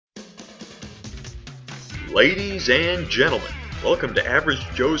Ladies and gentlemen, welcome to Average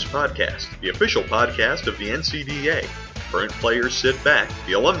Joe's Podcast, the official podcast of the NCDA. Current players sit back.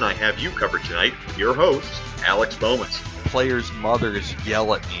 The alumni have you covered tonight with your hosts, Alex Bowmans. Players' mothers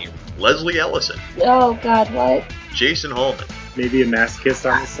yell at me. Leslie Ellison. Oh, God, what? Jason Hallman. Maybe a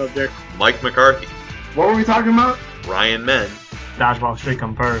masochist on this subject. Mike McCarthy. What were we talking about? Ryan Menn. Dodgeball should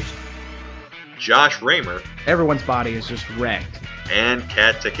come first. Josh Raymer. Everyone's body is just wrecked. And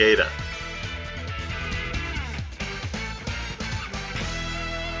Kat Takeda.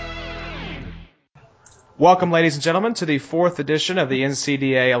 Welcome, ladies and gentlemen, to the fourth edition of the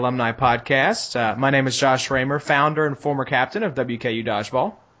NCDA Alumni Podcast. My name is Josh Raymer, founder and former captain of WKU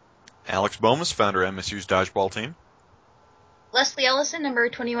Dodgeball. Alex Bowmans, founder of MSU's dodgeball team. Leslie Ellison, number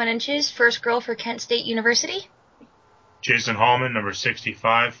 21 inches, first girl for Kent State University. Jason Hallman, number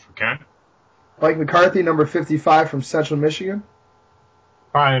 65 for Kent. Mike McCarthy, number 55 from Central Michigan.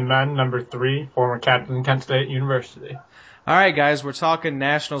 Ryan Menn, number 3, former captain, Kent State University. All right, guys, we're talking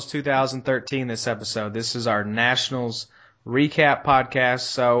Nationals 2013 this episode. This is our Nationals recap podcast.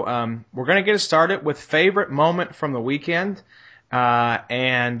 So we're going to get it started with favorite moment from the weekend.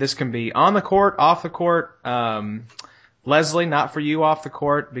 And this can be on the court, off the court. Leslie, not for you off the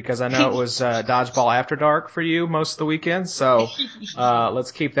court, because I know it was dodgeball after dark for you most of the weekend. So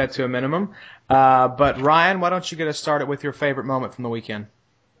let's keep that to a minimum. But Ryan, why don't you get us started with your favorite moment from the weekend?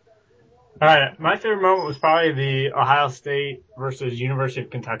 All right, my favorite moment was probably the Ohio State versus University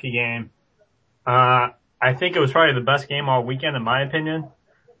of Kentucky game. I think it was probably the best game all weekend, in my opinion.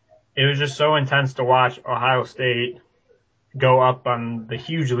 It was just so intense to watch Ohio State go up on the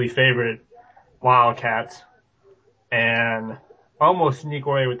hugely favorite Wildcats and almost sneak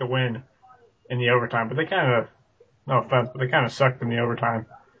away with the win in the overtime. But they kind of, no offense, but they kind of sucked in the overtime.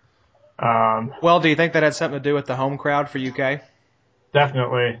 Well, do you think that had something to do with the home crowd for UK?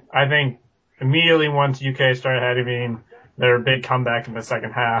 Definitely. I think immediately once UK started having their big comeback in the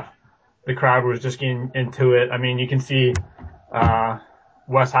second half, the crowd was just getting into it. I mean, you can see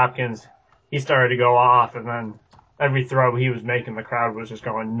Wes Hopkins, he started to go off, and then every throw he was making, the crowd was just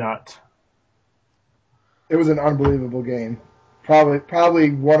going nuts. It was an unbelievable game.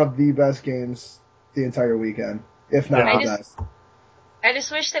 Probably one of the best games the entire weekend, if not the best. I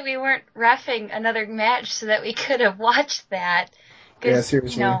just wish that we weren't reffing another match so that we could have watched that. Yeah,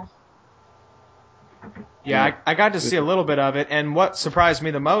 seriously. Yeah, I got to see a little bit of it, and what surprised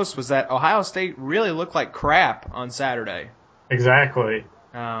me the most was that Ohio State really looked like crap on Saturday. Exactly.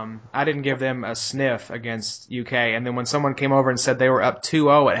 I didn't give them a sniff against UK, and then when someone came over and said they were up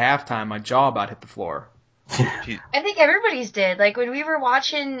 2-0 at halftime, my jaw about hit the floor. I think everybody's did. Like, when we were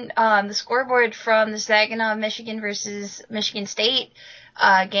watching the scoreboard from the Saginaw, Michigan versus Michigan State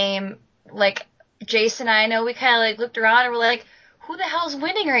game, like, Jason and I know we kind of, like, looked around and were like, who the hell's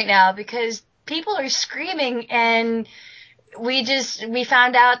winning right now? Because people are screaming, and we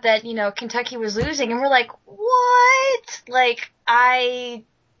found out that, you know, Kentucky was losing, and we're like, what? Like, I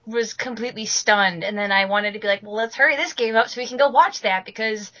was completely stunned, and then I wanted to be like, well, let's hurry this game up so we can go watch that,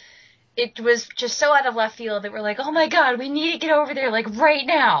 because it was just so out of left field that we're like, oh my God, we need to get over there, like, right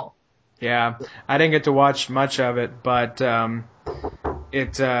now. Yeah, I didn't get to watch much of it, but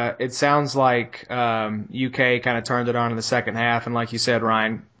it sounds like UK kind of turned it on in the second half, and like you said,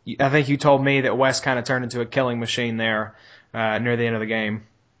 Ryan, I think you told me that West kind of turned into a killing machine there near the end of the game.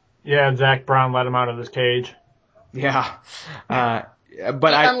 Yeah, Zach Brown let him out of his cage. Yeah. But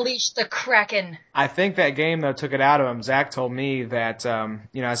he unleashed the Kraken. I think that game, though, took it out of him. Zach told me that,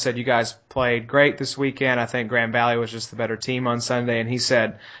 I said, you guys played great this weekend. I think Grand Valley was just the better team on Sunday. And he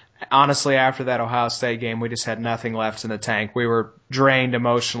said, honestly, after that Ohio State game, we just had nothing left in the tank. We were drained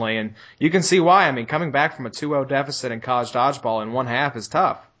emotionally. And you can see why. I mean, coming back from a 2-0 deficit in college dodgeball in one half is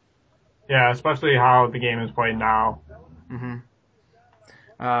tough. Yeah, especially how the game is played now. Mm-hmm.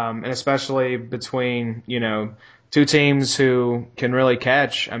 And especially between, two teams who can really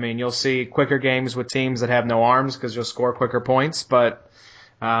catch. I mean, you'll see quicker games with teams that have no arms because you'll score quicker points. But,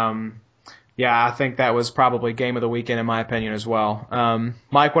 I think that was probably game of the weekend in my opinion as well.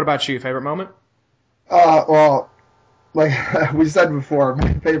 Mike, what about you? Favorite moment? Well, like we said before,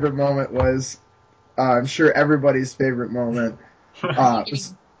 my favorite moment was, I'm sure everybody's favorite moment,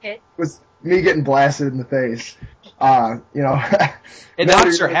 was me getting blasted in the face. It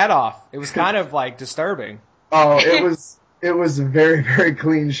knocks your head off. It was kind of like disturbing. Oh, it was a very, very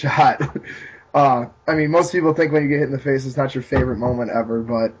clean shot. I mean, most people think when you get hit in the face, it's not your favorite moment ever,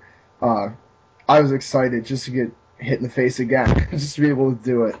 but I was excited just to get hit in the face again, just to be able to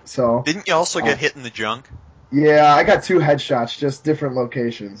do it. So didn't you also get hit in the junk? Yeah, I got 2 headshots, just different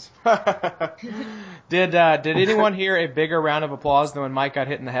locations. Did anyone hear a bigger round of applause than when Mike got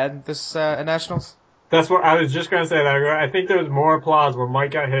hit in the head this at Nationals? That's what I was just going to say. That I think there was more applause when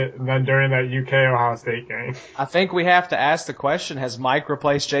Mike got hit than during that UK Ohio State game. I think we have to ask the question, has Mike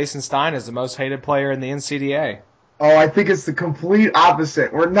replaced Jason Stein as the most hated player in the NCDA? Oh, I think it's the complete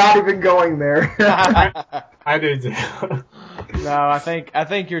opposite. We're not even going there. I do too. No, I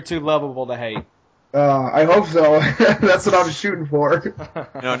think you're too lovable to hate. I hope so. That's what I'm shooting for.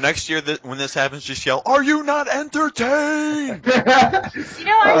 Next year when this happens, just yell, "Are you not entertained?" I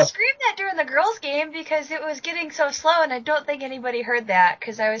screamed that during the girls' game because it was getting so slow, and I don't think anybody heard that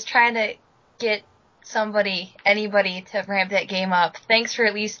because I was trying to get anybody to ramp that game up. Thanks for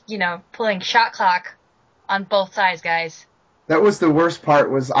at least, pulling shot clock on both sides, guys. That was the worst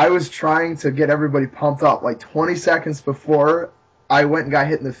part, was I was trying to get everybody pumped up like 20 seconds before I went and got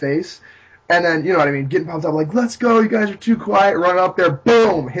hit in the face. And then, you know what I mean, getting pumped up, like, let's go, you guys are too quiet, run up there,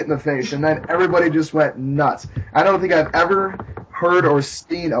 boom, hit in the face. And then everybody just went nuts. I don't think I've ever heard or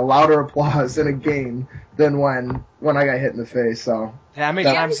seen a louder applause in a game than when I got hit in the face. So How many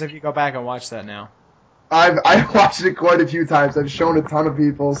times have you go back and watch that now? I've watched it quite a few times. I've shown a ton of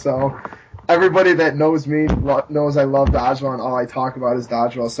people, so everybody that knows me knows I love dodgeball, and all I talk about is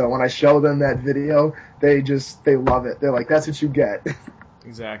dodgeball. So when I show them that video, they love it. They're like, that's what you get.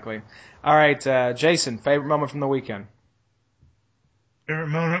 Exactly. All right, Jason, favorite moment from the weekend? Favorite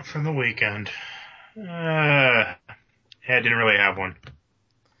moment from the weekend? I didn't really have one.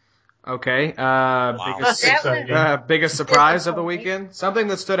 Okay. Wow. Biggest surprise of the weekend? Something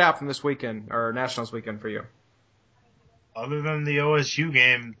that stood out from this weekend, or Nationals weekend for you? Other than the OSU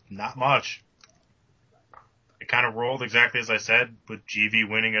game, not much. It kind of rolled exactly as I said, with GV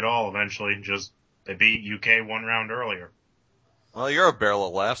winning it all eventually. Just they beat UK one round earlier. Well, you're a barrel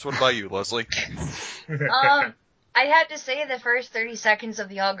of laughs. What about you, Leslie? I'd have to say the first 30 seconds of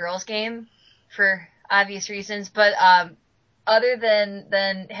the all-girls game, for obvious reasons, but other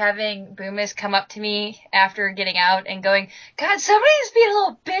than having Boomis come up to me after getting out and going, God, somebody's being a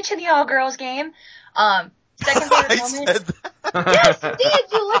little bitch in the all-girls game. Second favorite moment. Said that. Yes, you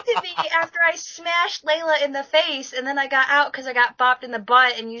did. You looked at me after I smashed Layla in the face, and then I got out because I got bopped in the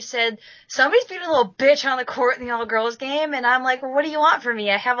butt, and you said, somebody's being a little bitch on the court in the all-girls game, and I'm like, well, what do you want from me?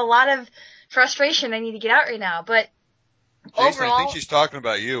 I have a lot of frustration I need to get out right now, but Jason, overall, I think she's talking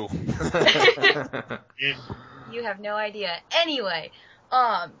about you. you have no idea. Anyway,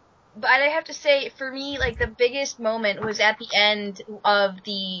 but I have to say, for me, like, the biggest moment was at the end of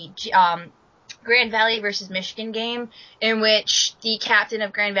the Grand Valley versus Michigan game, in which the captain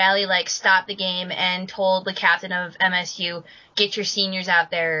of Grand Valley, stopped the game and told the captain of MSU, get your seniors out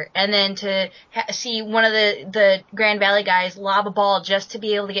there. And then to see one of the Grand Valley guys lob a ball just to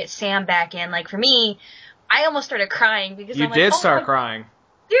be able to get Sam back in. For me, I almost started crying because You I'm did like, start crying.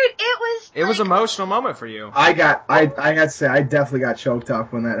 Dude, it was an emotional moment for you. I had to say, I definitely got choked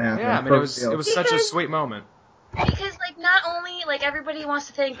up when that happened. Yeah, I mean, it was such a sweet moment. Because, not only, everybody wants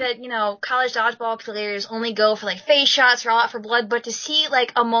to think that, college dodgeball players only go for, face shots or all out for blood, but to see,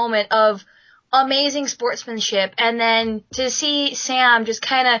 a moment of amazing sportsmanship, and then to see Sam just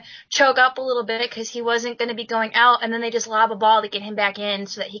kind of choke up a little bit because he wasn't going to be going out, and then they just lob a ball to get him back in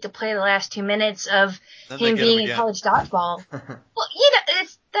so that he could play the last 2 minutes of him being in college dodgeball. Well,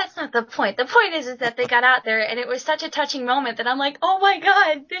 that's not the point. The point is that they got out there, and it was such a touching moment that I'm like, oh my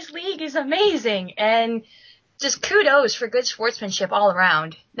god, this league is amazing, and just kudos for good sportsmanship all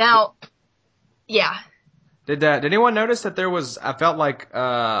around. Now, yeah. Did anyone notice that there was, I felt like,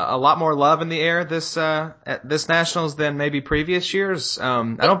 a lot more love in the air at this Nationals than maybe previous years? I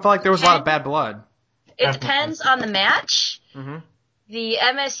don't feel like there was a lot of bad blood. It depends on the match. Mm-hmm. The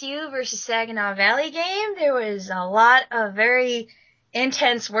MSU versus Saginaw Valley game, there was a lot of very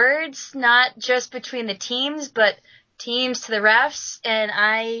intense words, not just between the teams, but teams to the refs, and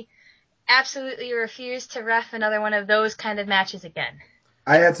I absolutely refuse to ref another one of those kind of matches again.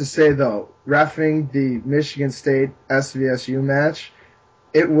 I have to say, though, reffing the Michigan State SVSU match,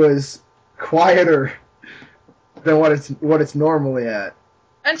 it was quieter than what it's normally at.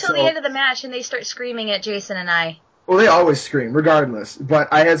 Until the end of the match, and they start screaming at Jason and I. Well, they always scream, regardless. But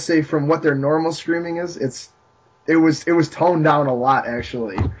I had to say, from what their normal screaming is, it was toned down a lot,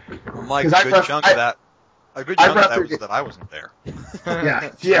 actually. Well, Mike, a good chunk of that was that I wasn't there.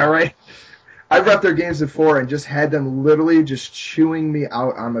 Yeah, right. I've reffed their games before and just had them literally just chewing me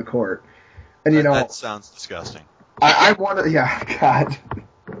out on the court. And that sounds disgusting. I want to, God.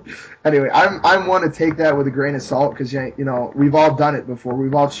 Anyway, I'm one to take that with a grain of salt because we've all done it before.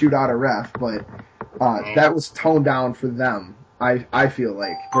 We've all chewed out a ref, but that was toned down for them. I feel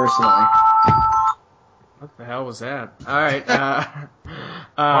like personally. What the hell was that? All right.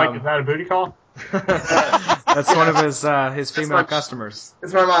 Mike, is that a booty call? That's one of his female my- customers.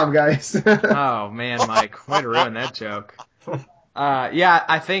 It's my mom, guys. Oh man, Mike, way to ruin that joke. Yeah,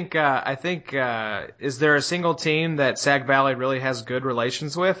 I think, is there a single team that Sac Valley really has good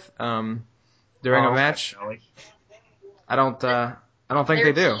relations with, during a match? I don't think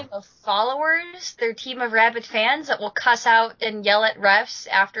they do. Their team of followers, their team of rabid fans that will cuss out and yell at refs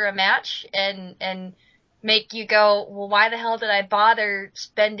after a match and make you go, well, why the hell did I bother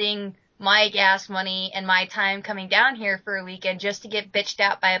spending my gas money and my time coming down here for a weekend just to get bitched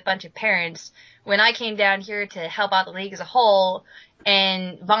out by a bunch of parents when I came down here to help out the league as a whole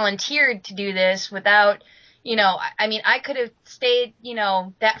and volunteered to do this without, I mean, I could have stayed,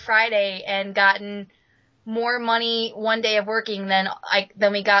 that Friday and gotten more money one day of working than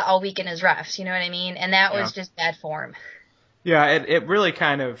we got all weekend as refs, you know what I mean? And that was just bad form. Yeah, it really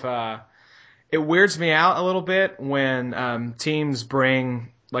kind of, it weirds me out a little bit when teams bring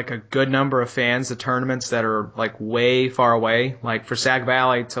like a good number of fans to tournaments that are like way far away. Like for Sac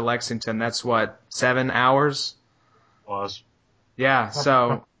Valley to Lexington, that's what, 7 hours? Was. Yeah,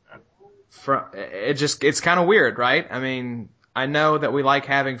 so it's kind of weird, right? I mean, I know that we like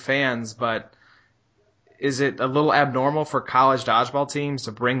having fans, but is it a little abnormal for college dodgeball teams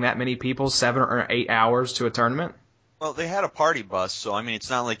to bring that many people 7 or 8 hours to a tournament? Well, they had a party bus, so I mean, it's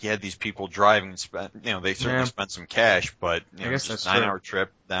not like you had these people driving and spent, they certainly spent some cash, but I guess just that's 9-hour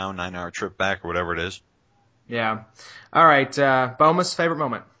trip down, 9-hour trip back, or whatever it is. Yeah. All right, Boma's favorite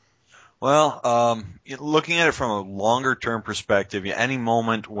moment. Well, looking at it from a longer term perspective, any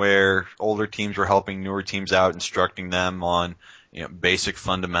moment where older teams were helping newer teams out, instructing them on basic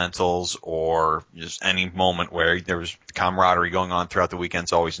fundamentals, or just any moment where there was camaraderie going on throughout the weekend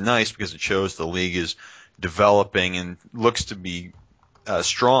is always nice because it shows the league is developing and looks to be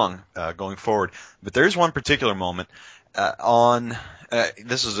strong going forward. But there's one particular moment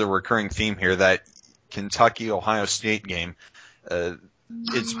this is a recurring theme here, that Kentucky-Ohio State game.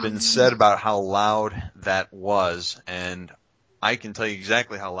 It's been said about how loud that was, and I can tell you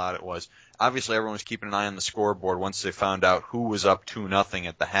exactly how loud it was. Obviously, everyone was keeping an eye on the scoreboard once they found out who was up 2-0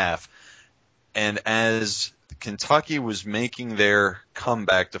 at the half. And as Kentucky was making their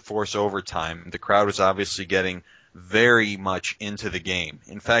comeback to force overtime, the crowd was obviously getting very much into the game.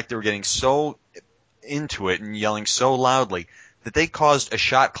 In fact, they were getting so into it and yelling so loudly that they caused a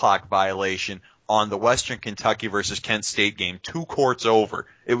shot clock violation on the Western Kentucky versus Kent State game 2 courts over.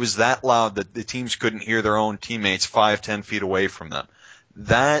 It was that loud that the teams couldn't hear their own teammates 5-10 feet away from them.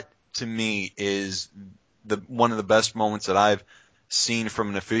 That, to me, is one of the best moments that I've seen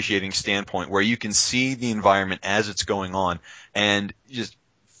from an officiating standpoint, where you can see the environment as it's going on and just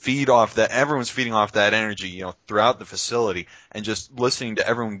feed off that. Everyone's feeding off that energy, throughout the facility, and just listening to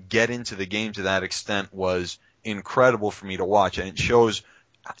everyone get into the game to that extent was incredible for me to watch. And it shows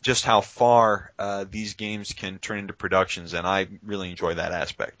just how far these games can turn into productions, and I really enjoy that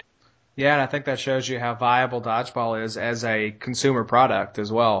aspect. Yeah, and I think that shows you how viable dodgeball is as a consumer product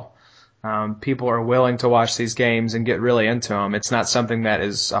as well. People are willing to watch these games and get really into them. It's not something that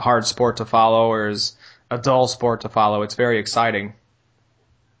is a hard sport to follow or is a dull sport to follow. It's very exciting.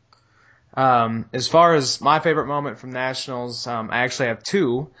 As far as my favorite moment from Nationals, I actually have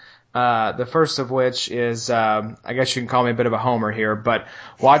 2. The first of which is, I guess you can call me a bit of a homer here, but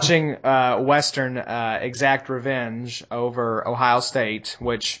watching Western exact revenge over Ohio State,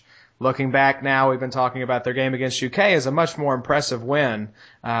 which, looking back now, we've been talking about their game against UK is a much more impressive win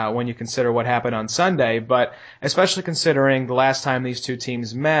when you consider what happened on Sunday, but especially considering the last time these two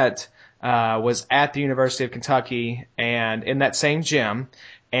teams met was at the University of Kentucky and in that same gym,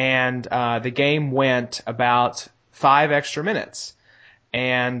 and the game went about 5 extra minutes.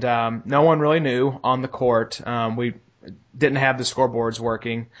 And no one really knew on the court. We didn't have the scoreboards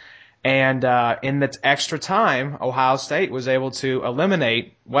working. And in the extra time, Ohio State was able to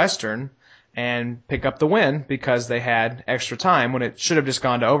eliminate Western and pick up the win because they had extra time when it should have just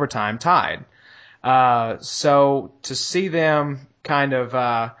gone to overtime tied. So to see them kind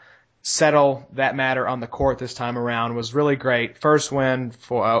of settle that matter on the court this time around was really great. First win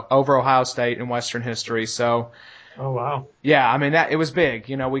for over Ohio State in Western history. So. Oh, wow. Yeah, I mean, it was big.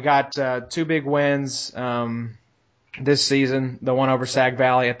 We got 2 big wins this season, the one over Sac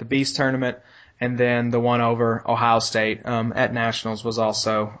Valley at the Beast tournament, and then the one over Ohio State at Nationals was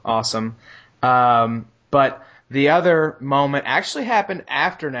also awesome. But the other moment actually happened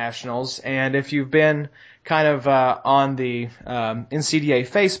after Nationals, and if you've been kind of on the NCDA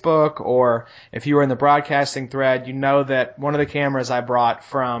Facebook, or if you were in the broadcasting thread, you know that one of the cameras I brought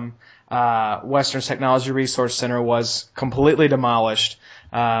from Western's Technology Resource Center was completely demolished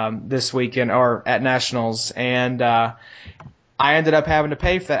this weekend or at Nationals, and I ended up having to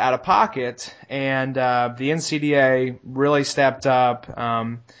pay for that out of pocket, and the NCDA really stepped up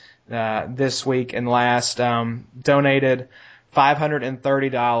this week and last, donated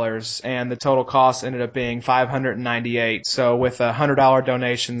 $530, and the total cost ended up being $598. So with a $100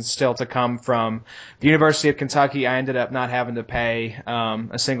 donation still to come from the University of Kentucky, I ended up not having to pay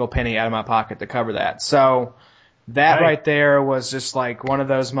a single penny out of my pocket to cover that. So that right there was just like one of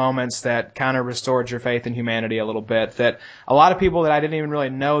those moments that kind of restored your faith in humanity a little bit, that a lot of people that I didn't even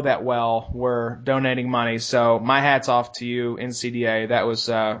really know that well were donating money. So my hat's off to you, NCDA. That was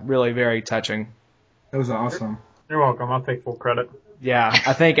really very touching. It was awesome. You're welcome. I'll take full credit. Yeah,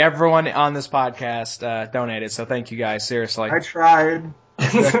 I think everyone on this podcast donated, so thank you guys, seriously. I tried.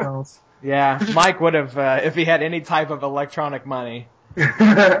 That counts. Yeah, Mike would have, if he had any type of electronic money.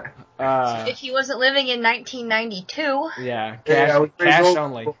 If he wasn't living in 1992. Yeah, cash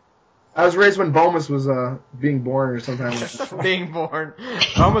only. I was raised when Bomas was being born or something like that. Being born.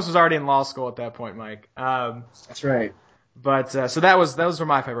 Bomas was already in law school at that point, Mike. That's right. But so those were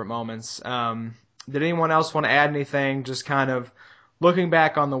my favorite moments. Did anyone else want to add anything? Just kind of looking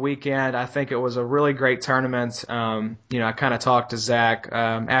back on the weekend, I think it was a really great tournament. I kind of talked to Zach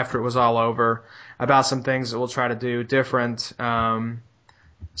after it was all over about some things that we'll try to do different.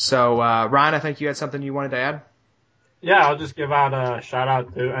 So Ryan, I think you had something you wanted to add? Yeah, I'll just give out a shout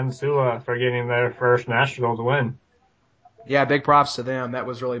out to Ensula for getting their first Nationals win. Yeah, big props to them. That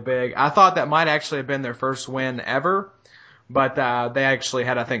was really big. I thought that might actually have been their first win ever, but they actually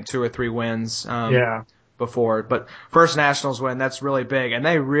had, I think, 2 or 3 wins before. But first Nationals win, that's really big. And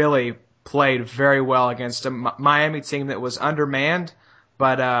they really played very well against a Miami team that was undermanned,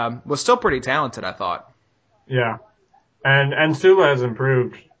 but was still pretty talented, I thought. Yeah. And Ensula has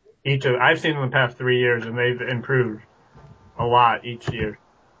improved. I've seen them the past 3 years, and they've improved a lot each year.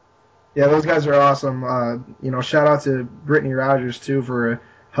 Yeah, those guys are awesome. Shout out to Brittany Rogers, too, for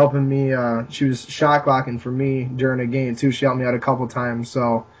helping me. She was shot clocking for me during a game, too. She helped me out a couple times.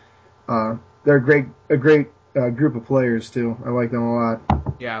 So they're a great group of players, too. I like them a lot.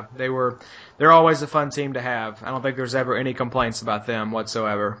 Yeah, they're always a fun team to have. I don't think there's ever any complaints about them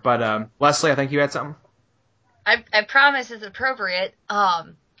whatsoever. But Leslie, I think you had something? I promise it's appropriate.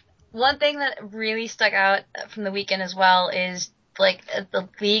 One thing that really stuck out from the weekend as well is, like, the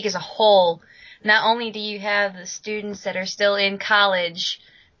league as a whole. Not only do you have the students that are still in college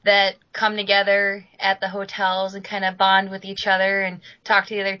that come together at the hotels and kind of bond with each other and talk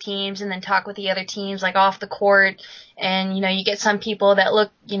to the other teams and then talk with the other teams, like, off the court. And, you get some people that look,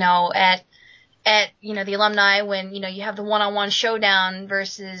 at the alumni when, you have the one-on-one showdown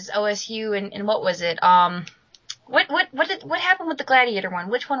versus OSU and what was it? What happened with the Gladiator one?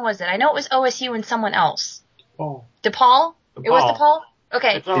 Which one was it? I know it was OSU and someone else. Oh. DePaul? It was DePaul?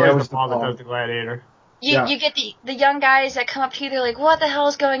 Okay. It's always DePaul that does the Gladiator. You get the young guys that come up to you, they're like, what the hell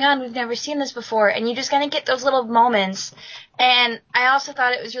is going on? We've never seen this before. And you just kind of get those little moments. And I also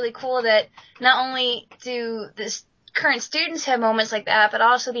thought it was really cool that not only do the current students have moments like that, but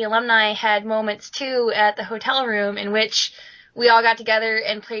also the alumni had moments too at the hotel room in which we all got together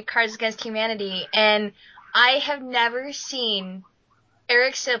and played Cards Against Humanity. And I have never seen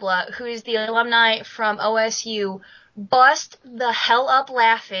Eric Sibla, who is the alumni from OSU, bust the hell up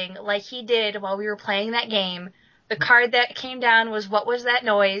laughing like he did while we were playing that game. The card that came down was "What Was That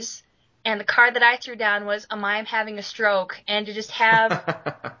Noise?" and the card that I threw down was "Am I Having a Stroke?" And to just have,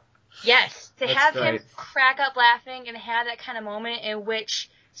 have him crack up laughing and have that kind of moment in which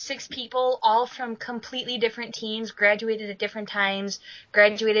 6 people, all from completely different teams, graduated at different times,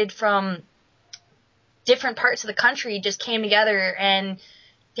 graduated from different parts of the country, just came together and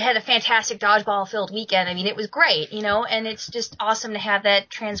had a fantastic dodgeball-filled weekend. I mean, it was great, and it's just awesome to have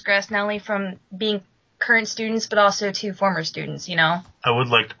that transgress not only from being current students, but also to former students, I would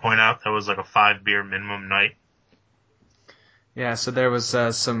like to point out that was like a 5-beer minimum night. Yeah, so there was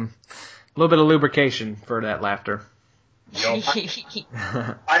a little bit of lubrication for that laughter. I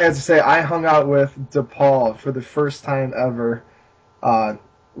have to say, I hung out with DePaul for the first time ever.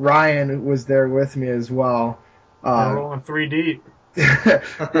 Ryan was there with me as well. We're rolling 3 deep. Yeah,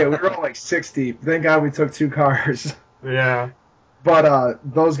 we were all like 6 deep. Thank God we took 2 cars. Yeah. But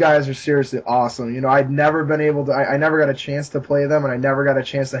those guys are seriously awesome. I'd never been able to. I never got a chance to play them, and I never got a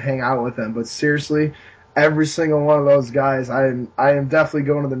chance to hang out with them. But seriously, every single one of those guys, I am definitely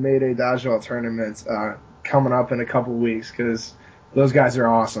going to the Mayday Dodgeball tournament coming up in a couple weeks because those guys are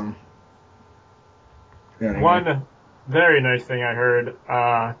awesome. Anyway. One very nice thing I heard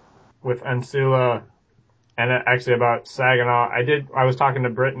with Ensula and actually about Saginaw. I was talking to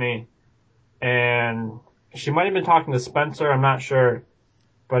Brittany, and she might have been talking to Spencer, I'm not sure.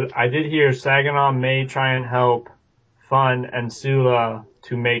 But I did hear Saginaw may try and help Fun and Sula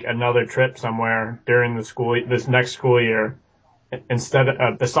to make another trip somewhere during this next school year, instead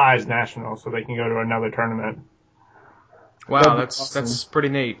of besides nationals, so they can go to another tournament. Wow, That'd be awesome. that's pretty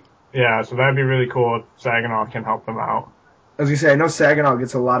neat. Yeah, so that'd be really cool if Saginaw can help them out. I was gonna say, I know Saginaw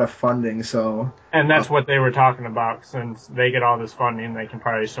gets a lot of funding, so And that's what they were talking about. Since they get all this funding, they can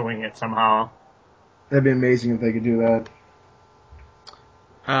probably swing it somehow. that'd be amazing if they could do that.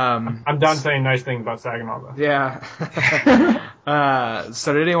 I'm done saying nice things about Saginaw, though. Yeah.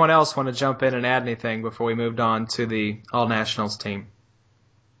 So did anyone else want to jump in and add anything before we moved on to the All Nationals team?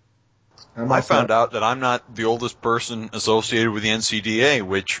 I found out that I'm not the oldest person associated with the NCDA,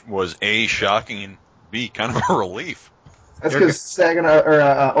 which was A, shocking, and B, kind of a relief. That's because Saginaw or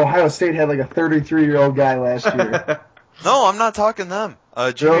Ohio State had like a 33-year-old guy last year. No, I'm not talking them.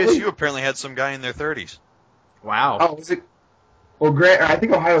 GSU Really? apparently had some guy in their 30s. Wow. Oh, was it? Well, Grant, I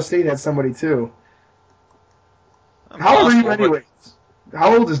think Ohio State had somebody too. How old are you anyways?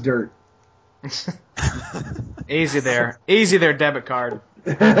 How old is Dirt? Easy there, debit card.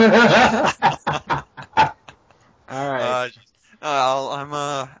 All right.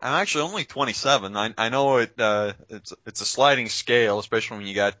 I'm actually only 27. I know it's a sliding scale, especially when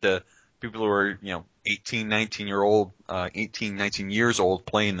you got people who are 18, 19 years old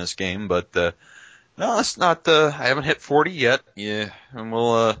playing this game. But no, it's not. I haven't hit 40 yet. Yeah, and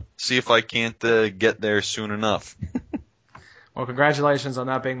we'll see if I can't get there soon enough. Well, congratulations on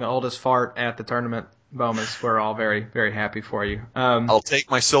not being the oldest fart at the tournament, Bomas. We're all very, very happy for you. I'll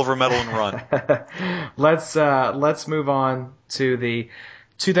take my silver medal and run. Let's move on to the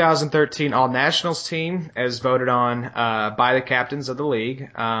 2013 All Nationals team, as voted on by the captains of the league.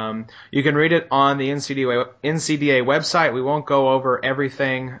 You can read it on the NCDA website. We won't go over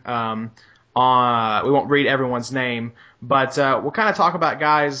everything. We won't read everyone's name, but we'll kind of talk about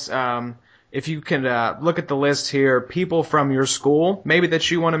guys. If you can look at the list here, people from your school, maybe that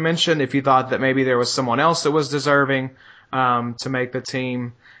you want to mention, if you thought that maybe there was someone else that was deserving to make the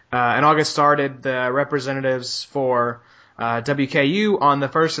team. And I'll get started. The representatives for WKU on the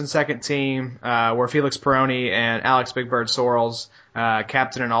first and second team were Felix Peroni and Alex Big Bird Sorrells,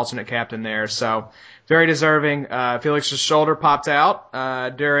 captain and alternate captain there. So very deserving. Felix's shoulder popped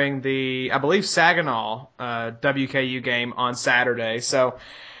out during the, I believe, Saginaw WKU game on Saturday. So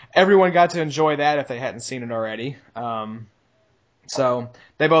everyone got to enjoy that if they hadn't seen it already. So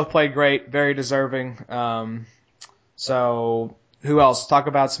they both played great, very deserving. So who else? Talk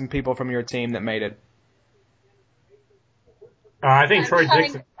about some people from your team that made it. I think Troy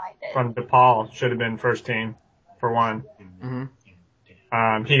Dixon from DePaul should have been first team, for one.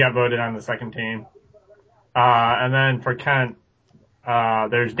 Mm-hmm. He got voted on the second team. And then for Kent,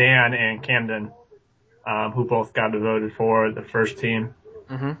 there's Dan and Camden, who both got voted for the first team.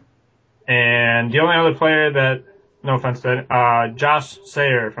 Mm-hmm. And the only other player that, no offense to it, Josh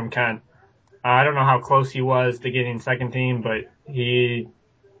Sayer from Kent. I don't know how close he was to getting second team, but he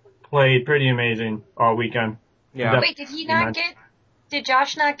played pretty amazing all weekend. Yeah. Wait, did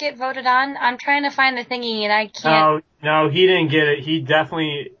Josh not get voted on? I'm trying to find the thingy and I can't. No, he didn't get it. He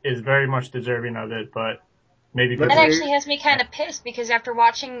definitely is very much deserving of it, but maybe. That actually has me kind of pissed because after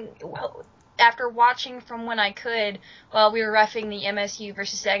watching from when I could, while we were reffing the MSU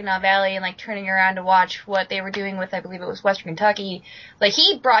versus Saginaw Valley and like turning around to watch what they were doing with, I believe it was Western Kentucky, like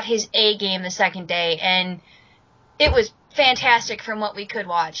he brought his A game the second day and it was fantastic from what we could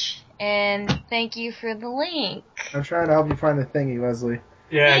watch. And thank you for the link. I'm trying to help you find the thingy, Leslie.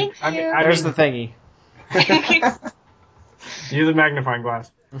 Yeah, Thank you. There's the thingy. Use a magnifying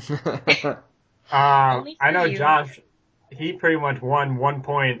glass. I know Josh, he pretty much won 1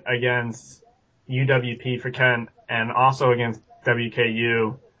 point against UWP for Kent and also against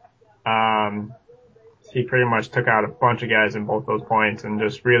WKU. He pretty much took out a bunch of guys in both those points and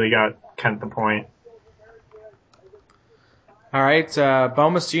just really got Kent the point. All right,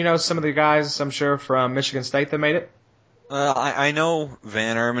 Bomas, do you know some of the guys, I'm sure, from Michigan State that made it? I know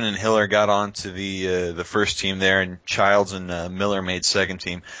Van Erman and Hiller got onto the first team there, and Childs and Miller made second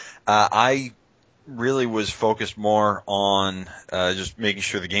team. I really was focused more on just making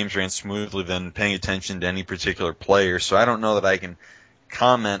sure the games ran smoothly than paying attention to any particular player. So I don't know that I can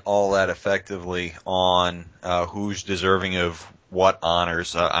comment all that effectively on who's deserving of what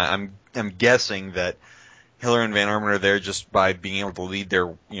honors. I'm guessing that Hiller and Van Erman are there just by being able to lead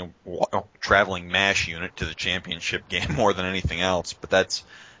their traveling MASH unit to the championship game more than anything else. But that's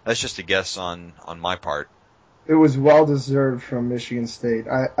just a guess on my part. It was well deserved from Michigan State.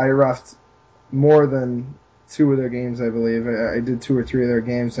 I reffed more than 2 of their games, I believe. I did 2 or 3 of their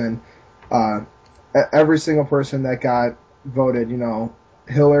games, and every single person that got voted,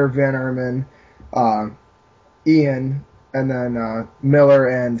 Hiller, Van Erman, Ian, and then Miller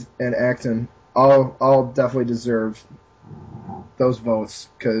and Acton all definitely deserved those votes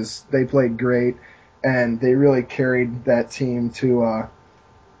because they played great and they really carried that team to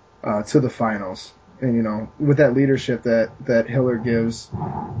the finals. And with that leadership that Hiller gives,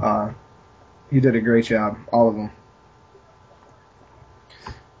 he did a great job, all of them.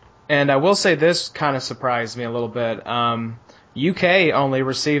 And I will say this kind of surprised me a little bit. UK only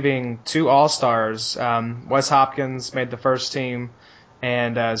receiving 2 All-Stars. Wes Hopkins made the first team,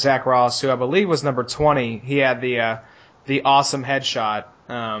 and Zach Ross, who I believe was number 20, he had the awesome headshot,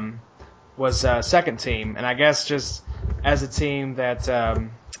 was second team. And I guess just as a team that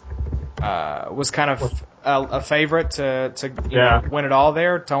was kind of a favorite to win it all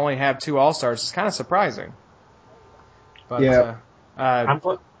there, to only have 2 All-Stars is kind of surprising. But, yeah.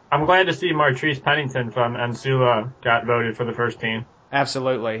 I'm glad to see Martrice Pennington from Ensula got voted for the first team.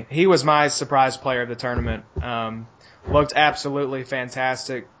 Absolutely. He was my surprise player of the tournament. Looked absolutely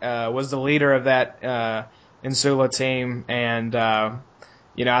fantastic. Was the leader of that Ensula team, and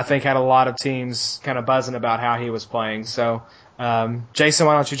I think had a lot of teams kind of buzzing about how he was playing. So, Jason,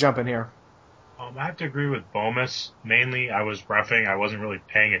 why don't you jump in here? I have to agree with Bomas. Mainly, I was reffing. I wasn't really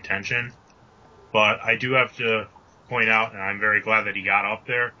paying attention. But I do have to point out, and I'm very glad that he got up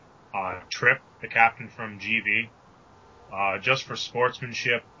there, Tripp, the captain from GV. Just for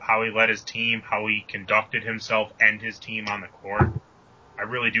sportsmanship, how he led his team, how he conducted himself and his team on the court. I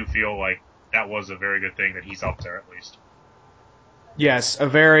really do feel like that was a very good thing that he's up there at least. Yes, a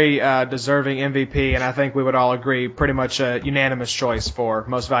very deserving MVP, and I think we would all agree pretty much a unanimous choice for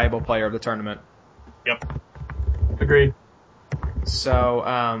most valuable player of the tournament. Yep. Agreed.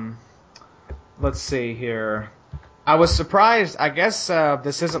 So, let's see here. I was surprised. I guess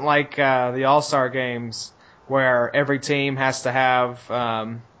this isn't like the All-Star games where every team has to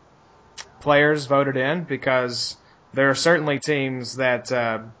have players voted in, because there are certainly teams that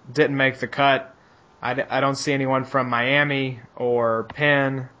didn't make the cut. I don't see anyone from Miami or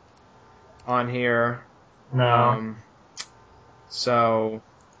Penn on here. No. So,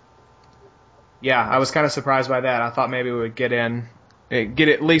 yeah, I was kind of surprised by that. I thought maybe we would get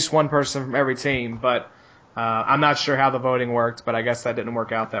at least one person from every team, but I'm not sure how the voting worked, but I guess that didn't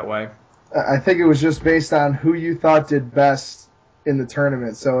work out that way. I think it was just based on who you thought did best in the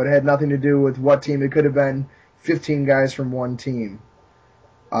tournament, so it had nothing to do with what team. It could have been 15 guys from one team.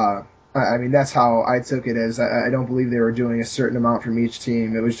 I mean, that's how I took it as. I don't believe they were doing a certain amount from each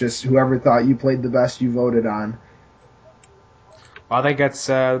team. It was just whoever thought you played the best, you voted on. Well, I think that's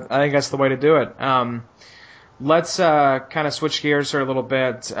the way to do it. Let's kind of switch gears here a little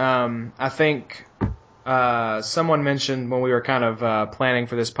bit. I think someone mentioned when we were kind of planning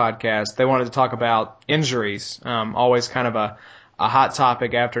for this podcast, they wanted to talk about injuries. Always kind of a hot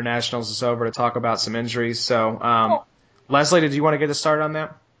topic after Nationals is over to talk about some injuries. So, Leslie, did you want to get us started on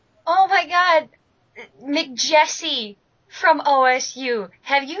that? Oh my God, McJesse from OSU.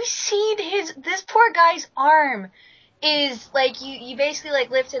 Have you seen this poor guy's arm? Is like you basically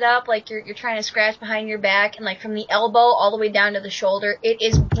like lift it up like you're trying to scratch behind your back, and like from the elbow all the way down to the shoulder, it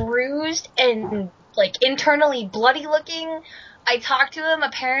is bruised and like internally bloody looking. I talked to him.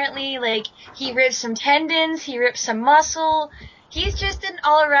 Apparently, like he ripped some tendons, he ripped some muscle. He's just an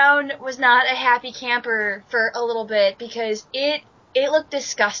all around was not a happy camper for a little bit because it looked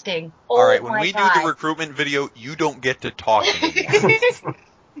disgusting. Oh, all right, when we God. do the recruitment video, you don't get to talk anymore.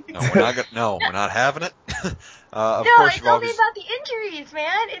 No, we're not having it. Of course, it's only about the injuries,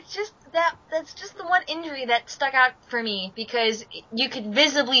 man. It's just that's just the one injury that stuck out for me because you could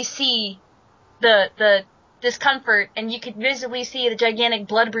visibly see the discomfort and you could visibly see the gigantic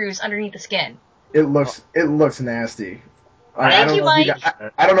blood bruise underneath the skin. It looks nasty. Thank you, Mike.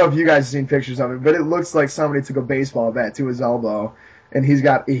 I don't know if you guys have seen pictures of it, but it looks like somebody took a baseball bat to his elbow, and he's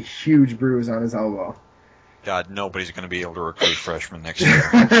got a huge bruise on his elbow. God, nobody's going to be able to recruit freshmen next year.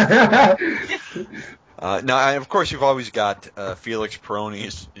 Now, of course, you've always got Felix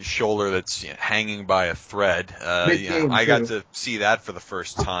Peroni's shoulder that's hanging by a thread. I got to see that for the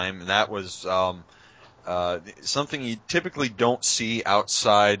first time, and that was something you typically don't see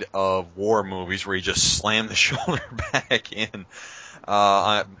outside of war movies, where you just slam the shoulder back in.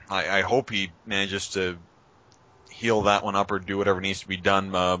 I hope he manages to heal that one up or do whatever needs to be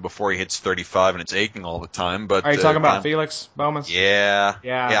done before he hits 35 and it's aching all the time. But are you talking about Felix Bowman? Yeah,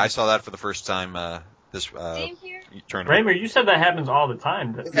 I saw that for the first time this tournament. Raymer, you said that happens all the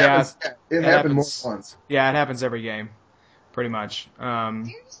time. It happened more than once. Yeah, it happens every game, pretty much.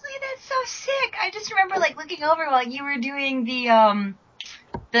 Seriously, that's so sick. I just remember like looking over while you were doing the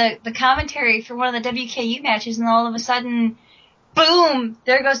commentary for one of the WKU matches, and all of a sudden boom,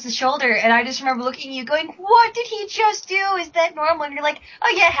 there goes the shoulder. And I just remember looking at you going, what did he just do? Is that normal? And you're like,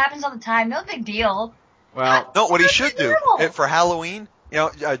 oh yeah, it happens all the time. No big deal. Well, No, what he That's should do normal. for Halloween,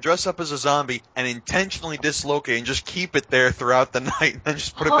 dress up as a zombie and intentionally dislocate and just keep it there throughout the night and then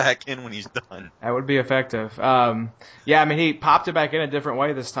just put it back in when he's done. that would be effective. Yeah, I mean, he popped it back in a different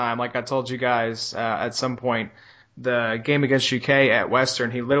way this time. Like I told you guys at some point, the game against UK at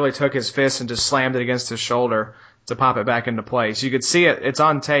Western, he literally took his fist and just slammed it against his shoulder to pop it back into place. You could see it. It's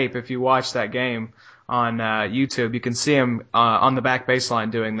on tape if you watch that game on YouTube. You can see him on the back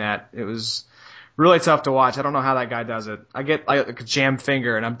baseline doing that. It was really tough to watch. I don't know how that guy does it. I get like a jammed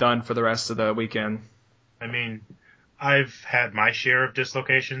finger and I'm done for the rest of the weekend. I mean, I've had my share of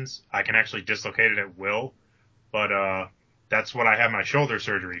dislocations. I can actually dislocate it at will, but that's what I had my shoulder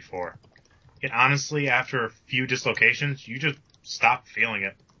surgery for. And honestly, after a few dislocations, you just stop feeling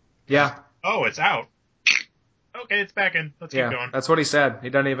it. Yeah. Oh, it's out. Okay, it's back in. Let's keep going. That's what he said.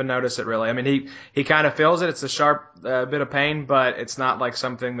 He doesn't even notice it really. I mean, he kind of feels it. It's a sharp bit of pain, but it's not like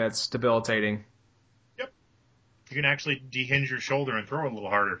something that's debilitating. Yep. You can actually dehinge your shoulder and throw it a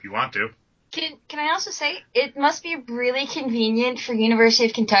little harder if you want to. Can I also say, it must be really convenient for University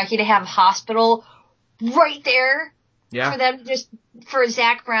of Kentucky to have a hospital right there. Yeah. For them for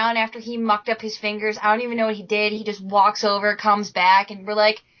Zach Brown after he mucked up his fingers. I don't even know what he did. He just walks over, comes back, and we're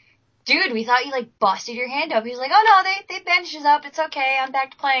like, dude, we thought you like busted your hand up. He's like, oh no, they bandaged us up. It's okay. I'm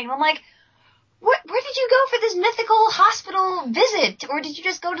back to playing. And I'm like, where did you go for this mythical hospital visit? Or did you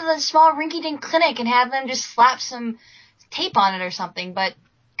just go to the small rinky-dink clinic and have them just slap some tape on it or something? But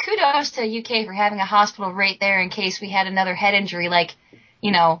kudos to UK for having a hospital right there in case we had another head injury like,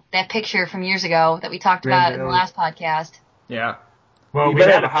 that picture from years ago that we talked about in the last podcast. Yeah. Well, we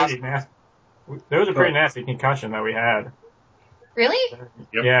had there was a pretty nasty concussion that we had. Really?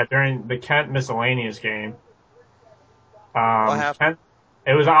 Yep. Yeah, during the Kent miscellaneous game. What happened? Kent,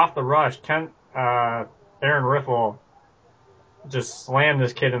 it was off the rush. Aaron Riffle just slammed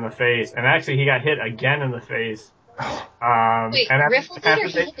this kid in the face, and actually he got hit again in the face. Wait, and Riffle did or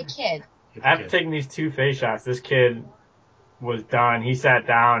he hit the kid? After taking these 2 face shots, this kid was done. He sat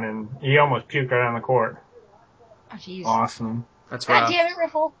down and he almost puked right on the court. Oh, jeez. Awesome. That's God rough. damn it,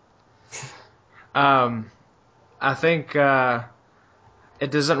 Riffle. I think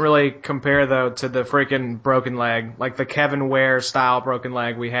it doesn't really compare though to the freaking broken leg, like the Kevin Ware style broken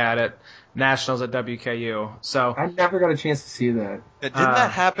leg we had at Nationals at WKU. So I never got a chance to see that. Didn't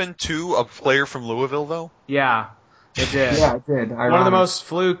that happen to a player from Louisville though? yeah, it did. Yeah, it did. One of the most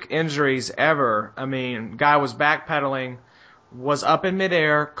fluke injuries ever. I mean, guy was backpedaling, was up in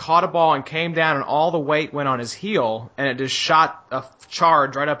midair, caught a ball and came down, and all the weight went on his heel, and it just shot a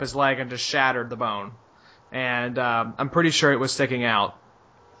charge right up his leg and just shattered the bone. And I'm pretty sure it was sticking out.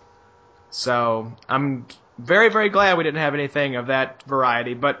 So I'm very, very glad we didn't have anything of that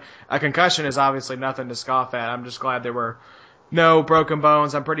variety. But a concussion is obviously nothing to scoff at. I'm just glad there were no broken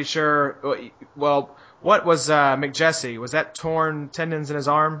bones. I'm pretty sure. Well, what was McJesse? Was that torn tendons in his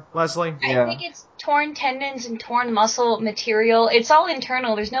arm, Leslie? I think it's torn tendons and torn muscle material. It's all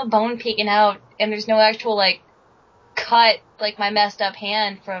internal. There's no bone peeking out, and there's no actual, cut, like my messed up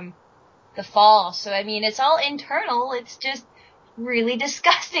hand from the fall. So, I mean, it's all internal. It's just really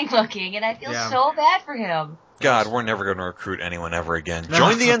disgusting looking, and I feel so bad for him. God, we're never going to recruit anyone ever again.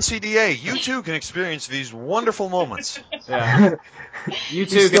 Join the NCDA. You too can experience these wonderful moments. Yeah. You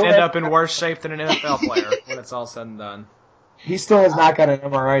too can end up in worse shape than an NFL player when it's all said and done. He still has not got an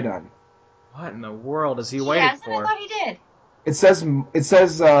MRI done. What in the world is he waiting for? I thought he did. It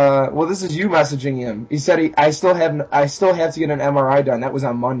says, well, this is you messaging him. He said I still have to get an MRI done. That was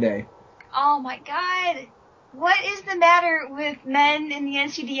on Monday. Oh my God. What is the matter with men in the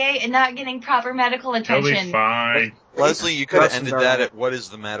NCDA and not getting proper medical attention? He'll be fine. Leslie, you could have ended that at "What is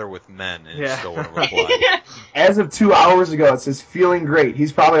the matter with men?" and still would have replied. As of 2 hours ago, it says feeling great.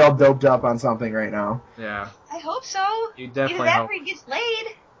 He's probably all doped up on something right now. Yeah. I hope so. You definitely Either that hope. or he gets laid.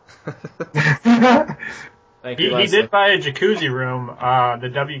 Thank you, He Leslie. did buy a jacuzzi room, the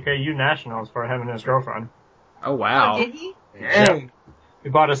WKU Nationals, for him and his girlfriend. Oh, wow. Oh, did he? Dang. He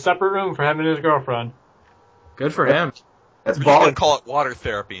bought a separate room for him and his girlfriend. Good for him. That's We can baller. call it water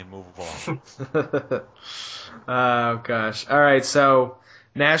therapy and move on. Oh, gosh. All right, so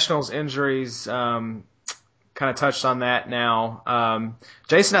Nationals injuries, kind of touched on that now.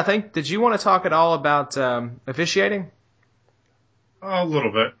 Jason, I think, did you want to talk at all about officiating? A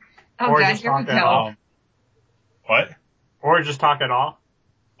little bit. Oh, Or God, just here we talk at all. go. What? Or just talk at all.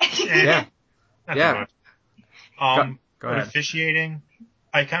 Yeah. Not Yeah. too much. Go With ahead. officiating,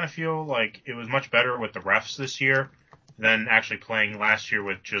 I kind of feel like it was much better with the refs this year than actually playing last year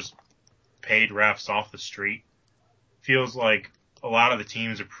with just paid refs off the street. Feels like a lot of the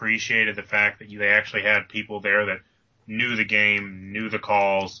teams appreciated the fact that they actually had people there that knew the game, knew the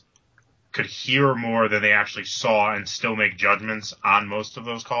calls, could hear more than they actually saw and still make judgments on most of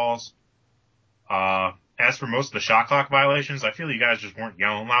those calls. As for most of the shot clock violations, I feel you guys just weren't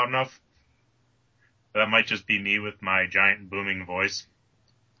yelling loud enough. That might just be me with my giant booming voice.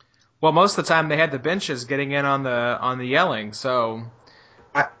 Well, most of the time they had the benches getting in on the yelling, so.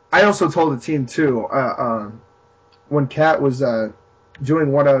 I also told the team too, when Kat was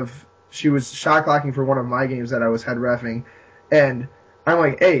she was shot clocking for one of my games that I was head reffing, and I'm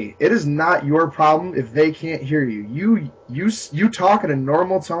like, hey, it is not your problem if they can't hear you. You talk in a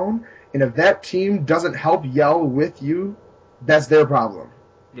normal tone, and if that team doesn't help yell with you, that's their problem.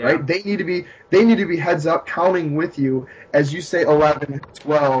 Yeah. Right? They need to be heads up counting with you as you say 11,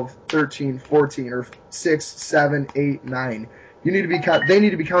 12, 13, 14, or 6, 7, 8, 9. They need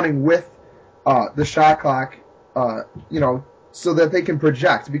to be counting with the shot clock, so that they can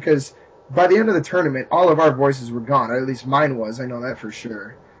project, because by the end of the tournament, all of our voices were gone. Or at least mine was. I know that for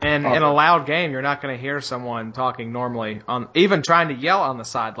sure. And in a loud game, you're not going to hear someone talking normally. Even trying to yell on the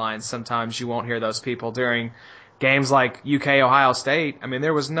sidelines, sometimes you won't hear those people during games like UK Ohio State. I mean,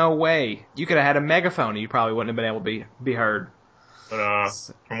 there was no way. You could have had a megaphone and you probably wouldn't have been able to be heard. But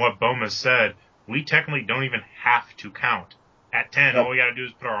from what Boma said, we technically don't even have to count. At 10, all we got to do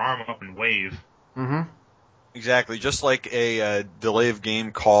is put our arm up and wave. Mm-hmm. Exactly, just like a delay of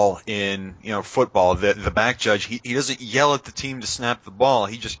game call in football. The back judge he doesn't yell at the team to snap the ball.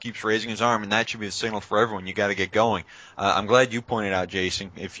 He just keeps raising his arm, and that should be the signal for everyone. You got to get going. I'm glad you pointed out,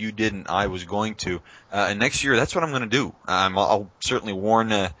 Jason. If you didn't, I was going to. And next year, that's what I'm going to do. I'll certainly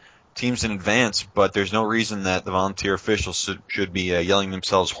warn teams in advance, but there's no reason that the volunteer officials should be yelling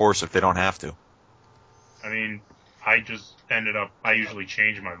themselves hoarse if they don't have to. I mean, I usually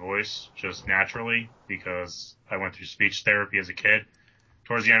change my voice just naturally because I went through speech therapy as a kid.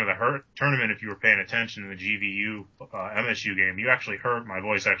 Towards the end of the tournament, if you were paying attention to the GVU MSU game, you actually heard my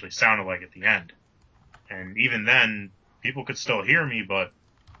voice actually sounded like at the end. And even then, people could still hear me, but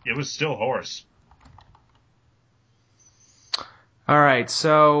it was still hoarse. All right,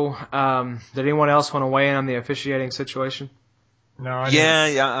 so did anyone else want to weigh in on the officiating situation? No, I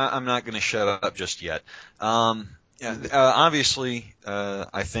didn't. Yeah, I'm not going to shut up just yet. Obviously,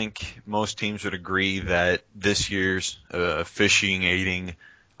 I think most teams would agree that this year's officiating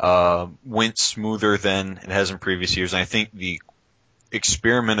went smoother than it has in previous years. And I think the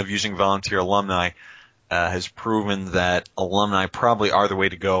experiment of using volunteer alumni has proven that alumni probably are the way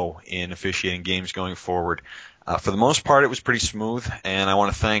to go in officiating games going forward. For the most part, it was pretty smooth, and I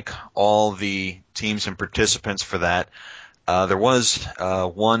want to thank all the teams and participants for that. There was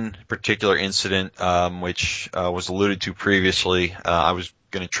one particular incident which was alluded to previously. I was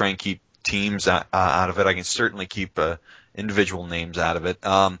going to try and keep teams out of it. I can certainly keep individual names out of it.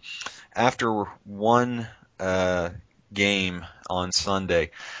 After one game on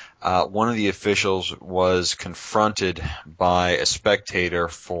Sunday, one of the officials was confronted by a spectator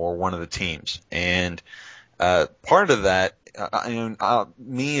for one of the teams. And part of that,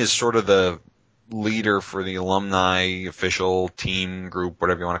 me as sort of the leader for the alumni official team group,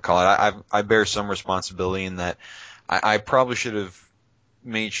 whatever you want to call it, I bear some responsibility in that I probably should have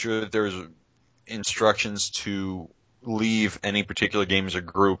made sure that there was instructions to leave any particular games or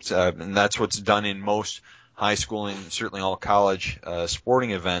groups, and that's what's done in most high school and certainly all college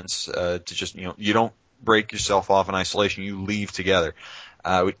sporting events, to just, you don't break yourself off in isolation, you leave together.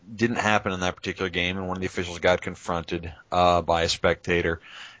 It didn't happen in that particular game, and one of the officials got confronted by a spectator.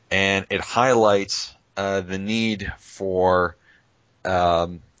 And it highlights the need for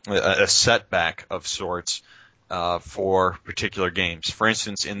a setback of sorts for particular games. For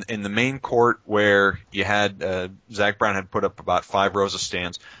instance, in the main court where you had Zach Brown had put up about 5 rows of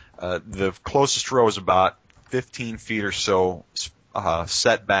stands, the closest row is about 15 feet or so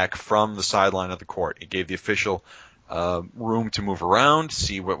setback from the sideline of the court. It gave the official room to move around,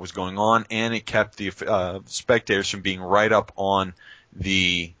 see what was going on, and it kept the spectators from being right up on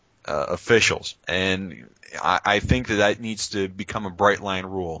the officials. And I think that needs to become a bright line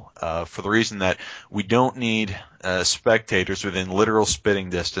rule for the reason that we don't need spectators within literal spitting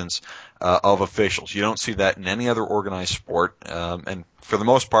distance of officials. You don't see that in any other organized sport. And for the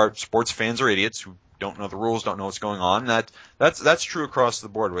most part, sports fans are idiots who don't know the rules, don't know what's going on. That's true across the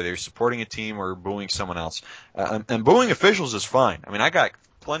board, whether you're supporting a team or booing someone else. And booing officials is fine. I mean, I got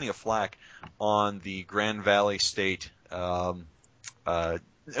plenty of flack on the Grand Valley State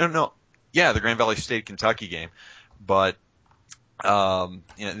the Grand Valley State Kentucky game, but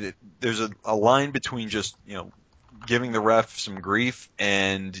there's a line between just giving the ref some grief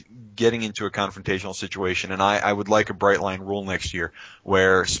and getting into a confrontational situation, and I would like a bright line rule next year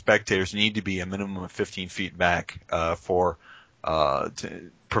where spectators need to be a minimum of 15 feet back for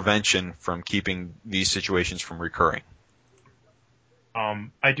prevention from keeping these situations from recurring.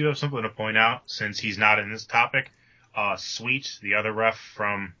 I do have something to point out since he's not in this topic. Sweet, the other ref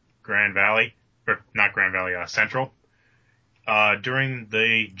from Grand Valley, or not Grand Valley, Central, during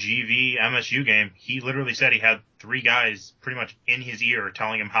the GV MSU game, he literally said he had 3 guys pretty much in his ear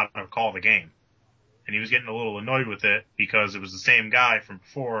telling him how to call the game. And he was getting a little annoyed with it because it was the same guy from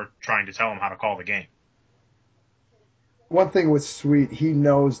before trying to tell him how to call the game. One thing with Sweet, he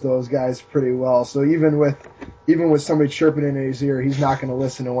knows those guys pretty well. So even with somebody chirping in his ear, he's not going to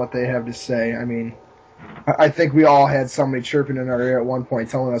listen to what they have to say. I mean, I think we all had somebody chirping in our ear at one point,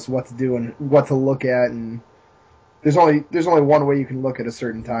 telling us what to do and what to look at. And there's only one way you can look at a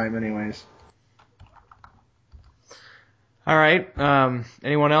certain time, anyways. All right.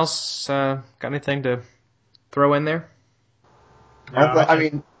 Anyone else got anything to throw in there? No, I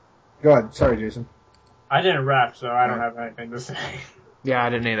mean, go ahead. Sorry, Jason. I didn't ref, so I don't have anything to say. Yeah, I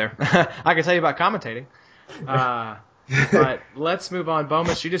didn't either. I can tell you about commentating. But let's move on.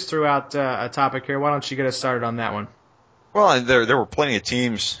 Bomas, you just threw out a topic here. Why don't you get us started on that one? Well, there were plenty of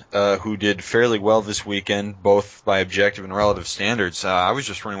teams who did fairly well this weekend, both by objective and relative standards. I was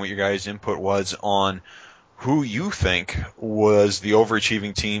just wondering what your guys' input was on who you think was the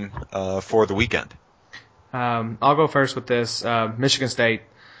overachieving team for the weekend. I'll go first with this. Michigan State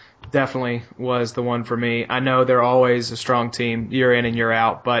definitely was the one for me. I know they're always a strong team year in and year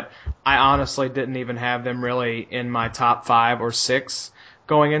out, but I honestly didn't even have them really in my top 5 or 6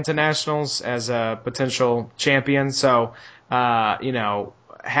 going into nationals as a potential champion. So,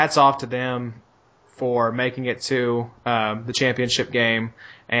 hats off to them for making it to the championship game.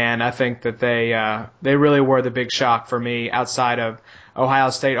 And I think that they really were the big shock for me outside of Ohio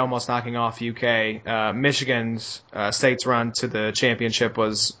State almost knocking off UK. Michigan's State's run to the championship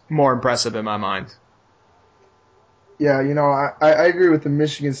was more impressive in my mind. Yeah, I agree with the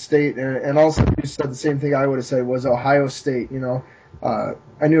Michigan State, and also you said the same thing I would have said was Ohio State.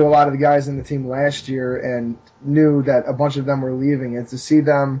 I knew a lot of the guys in the team last year and knew that a bunch of them were leaving, and to see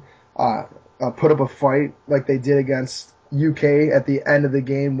them put up a fight like they did against UK at the end of the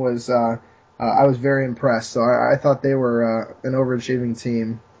game was I was very impressed. So I thought they were an overachieving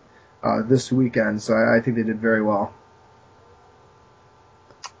team this weekend. So I think they did very well.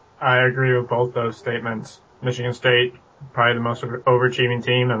 I agree with both those statements. Michigan State, probably the most overachieving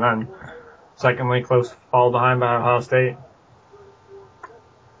team, and then secondly, close fall behind by Ohio State.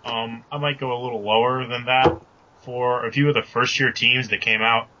 I might go a little lower than that. For a few of the first-year teams that came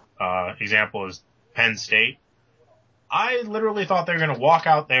out, example is Penn State, I literally thought they were going to walk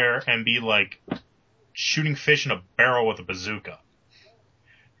out there and be like shooting fish in a barrel with a bazooka.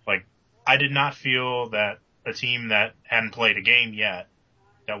 Like, I did not feel that a team that hadn't played a game yet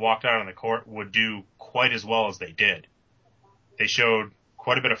that walked out on the court would do quite as well as they did. They showed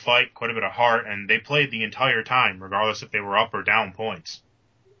quite a bit of fight, quite a bit of heart, and they played the entire time, regardless if they were up or down points.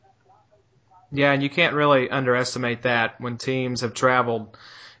 Yeah, and you can't really underestimate that when teams have traveled,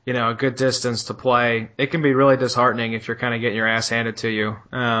 a good distance to play. It can be really disheartening if you're kind of getting your ass handed to you.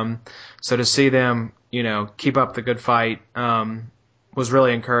 So to see them, keep up the good fight was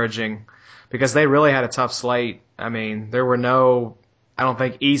really encouraging because they really had a tough slate. I mean, there were no, I don't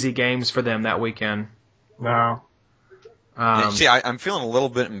think, easy games for them that weekend. No. See, I'm feeling a little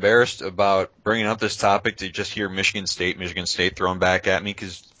bit embarrassed about bringing up this topic to just hear Michigan State thrown back at me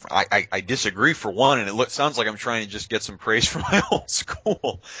because I disagree for one, and it sounds like I'm trying to just get some praise from my old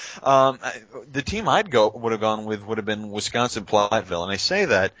school. The team would have gone with would have been Wisconsin Platteville, and I say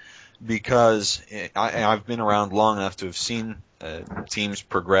that because I've been around long enough to have seen teams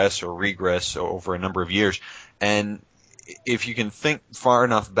progress or regress over a number of years, and if you can think far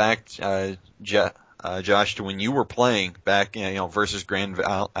enough back, Josh, to when you were playing back, versus Grand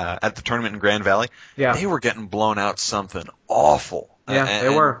Valley at the tournament in Grand Valley, yeah, they were getting blown out something awful. Yeah, they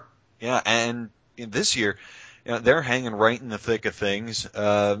were. Yeah, and this year, they're hanging right in the thick of things,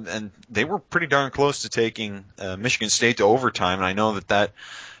 and they were pretty darn close to taking Michigan State to overtime. And I know that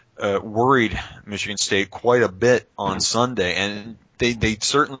worried Michigan State quite a bit on Sunday, and they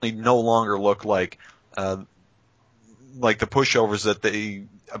certainly no longer look like the pushovers that they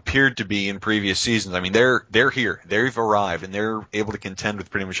appeared to be in previous seasons. I mean, they're here, they've arrived, and they're able to contend with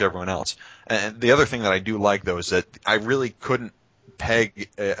pretty much everyone else. And the other thing that I do like, though, is that I really couldn't peg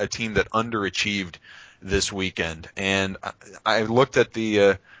a team that underachieved this weekend. And I looked at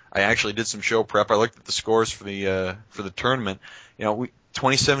I actually did some show prep. I looked at the scores for the tournament.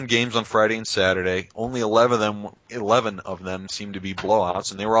 27 games on Friday and Saturday. Only 11 of them seem to be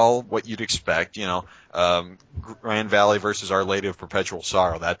blowouts, and they were all what you'd expect. Grand Valley versus Our Lady of Perpetual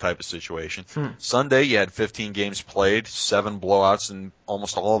Sorrow, that type of situation. Sunday, you had 15 games played, 7 blowouts, and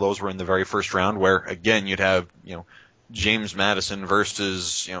almost all of those were in the very first round, where again you'd have James Madison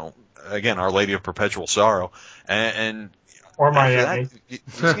versus again Our Lady of Perpetual Sorrow, and or after Miami. that,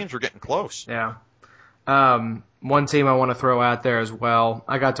 these games were getting close. Yeah. One team I want to throw out there as well,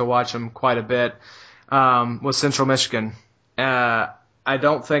 I got to watch them quite a bit, was Central Michigan. I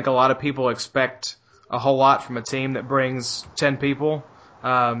don't think a lot of people expect a whole lot from a team that brings 10 people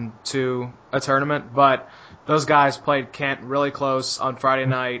to a tournament, but those guys played Kent really close on Friday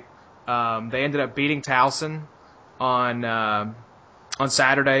night. They ended up beating Towson on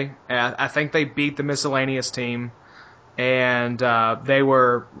Saturday. I think they beat the miscellaneous team. And they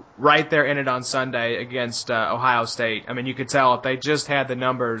were right there in it on Sunday against Ohio State. I mean, you could tell if they just had the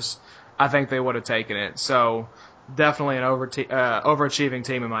numbers, I think they would have taken it. So definitely an overachieving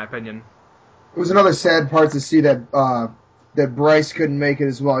team, in my opinion. It was another sad part to see that that Bryce couldn't make it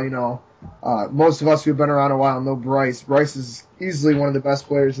as well. Most of us who've been around a while know Bryce. Bryce is easily one of the best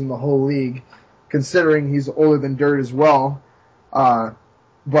players in the whole league, considering he's older than dirt as well.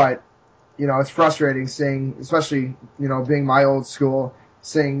 But it's frustrating seeing, especially, being my old school,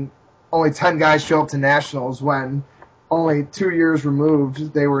 seeing only 10 guys show up to nationals when only 2 years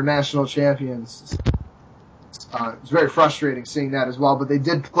removed they were national champions. It's very frustrating seeing that as well, but they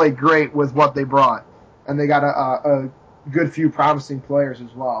did play great with what they brought, and they got a good few promising players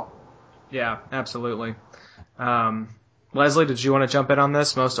as well. Yeah, absolutely. Leslie, did you want to jump in on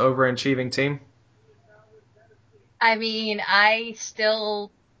this most overachieving team? I mean, I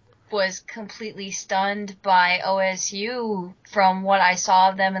still was completely stunned by OSU from what I saw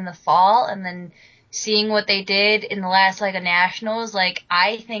of them in the fall, and then seeing what they did in the last leg of nationals.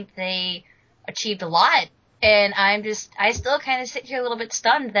 I think they achieved a lot, and I still kind of sit here a little bit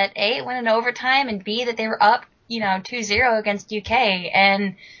stunned that A, it went in overtime, and B, that they were up 2-0 against UK.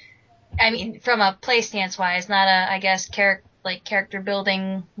 And I mean, from a play stance wise, not I guess character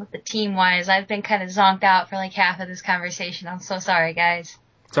building with the team wise, I've been kind of zonked out for half of this conversation. I'm so sorry, guys.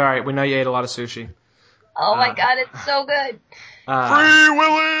 It's all right. We know you ate a lot of sushi. Oh my god, it's so good. Free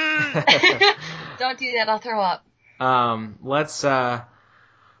Willy! Don't do that, I'll throw up. Let's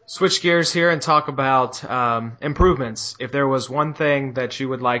switch gears here and talk about improvements. If there was one thing that you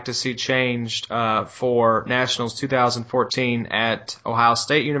would like to see changed for Nationals 2014 at Ohio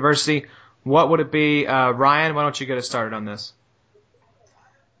State University, what would it be? Ryan, why don't you get us started on this?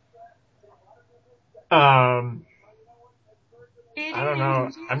 I don't know.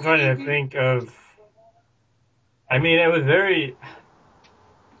 I'm trying to think of. I mean, it was very.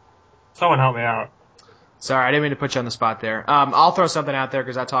 Someone help me out. Sorry, I didn't mean to put you on the spot there. I'll throw something out there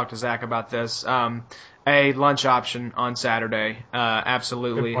because I talked to Zach about this. A lunch option on Saturday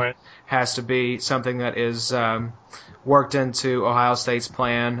absolutely has to be something that is worked into Ohio State's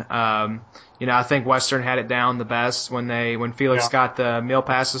plan. I think Western had it down the best when Felix got the meal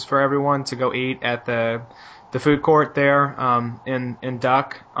passes for everyone to go eat at the food court there in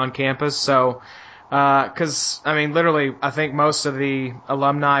Duck on campus. So, because I mean, literally, I think most of the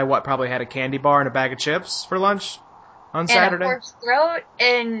alumni probably had a candy bar and a bag of chips for lunch on Saturday. And a hoarse throat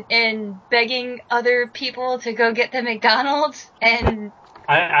and begging other people to go get the McDonald's. And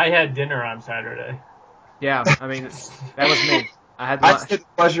I had dinner on Saturday. Yeah, I mean, that was me. I had the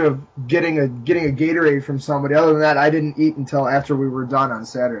pleasure of getting a Gatorade from somebody. Other than that, I didn't eat until after we were done on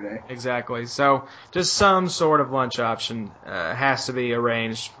Saturday. Exactly. So just some sort of lunch option has to be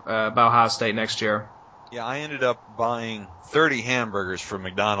arranged by Ohio State next year. Yeah, I ended up buying 30 hamburgers from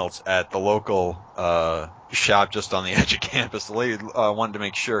McDonald's at the local shop just on the edge of campus. The lady wanted to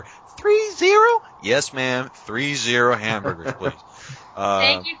make sure. 30? Yes, ma'am. 30 hamburgers, please.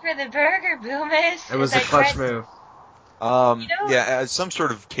 Thank you for the burger, Boomis. It was a clutch move. Yeah, some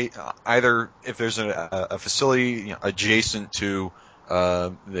sort of either if there's a facility adjacent to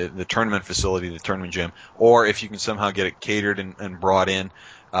the tournament facility, the tournament gym, or if you can somehow get it catered and brought in,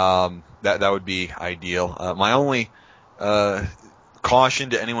 that would be ideal. My only caution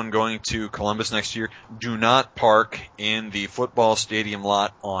to anyone going to Columbus next year: do not park in the football stadium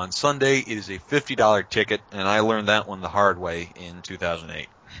lot on Sunday. It is a $50 ticket, and I learned that one the hard way in 2008.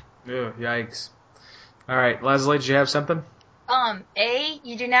 Ew, yikes. All right, Leslie, did you have something?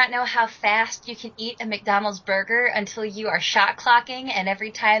 You do not know how fast you can eat a McDonald's burger until you are shot clocking, and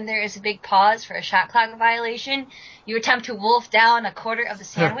every time there is a big pause for a shot clock violation, you attempt to wolf down a quarter of the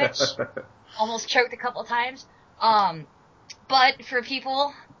sandwich. Almost choked a couple times. But for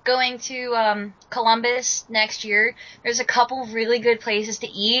people going to Columbus next year. There's a couple really good places to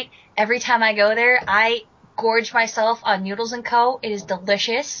eat. Every time I go there, I gorge myself on Noodles & Co. It is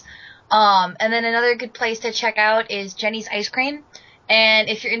delicious. And then another good place to check out is Jenny's Ice Cream. And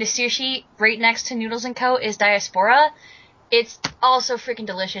if you're into sushi, right next to Noodles & Co. is Diaspora. It's also freaking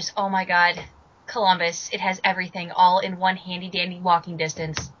delicious. Oh my god. Columbus. It has everything all in one handy-dandy walking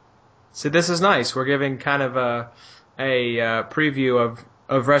distance. See, this is nice. We're giving kind of a preview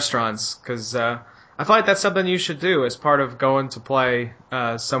of restaurants, because I feel like that's something you should do as part of going to play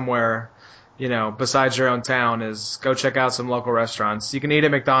somewhere, besides your own town, is go check out some local restaurants. You can eat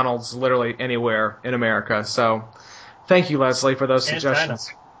at McDonald's literally anywhere in America. So thank you, Leslie, for those suggestions.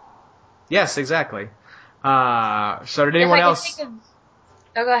 China. Yes, exactly. So did anyone else?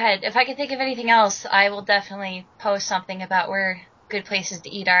 Oh, go ahead. If I can think of anything else, I will definitely post something about where good places to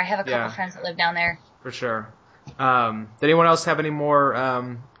eat are. I have a couple friends that live down there. For sure. Did anyone else have any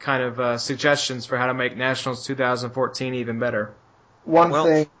more suggestions for how to make Nationals 2014 even better? One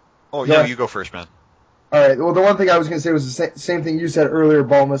thing. Oh, yeah, you go first, man. All right. Well, the one thing I was going to say was the same thing you said earlier,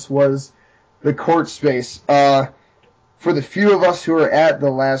 Balmus, was the court space. For the few of us who were at the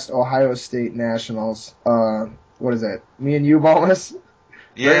last Ohio State Nationals, what is that? Me and you, Balmus?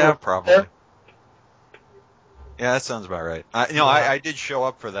 Yeah, probably. Yeah, that sounds about right. I did show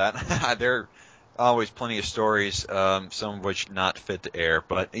up for that. There are always plenty of stories, some of which not fit to air.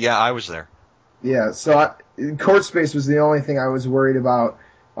 But, yeah, I was there. Yeah, so court space was the only thing I was worried about.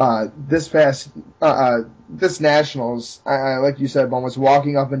 This Nationals, like you said, Balmus,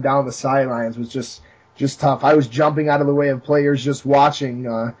 walking up and down the sidelines was just tough. I was jumping out of the way of players just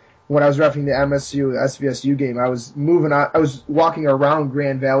watching. When I was reffing the MSU SVSU game, I was walking around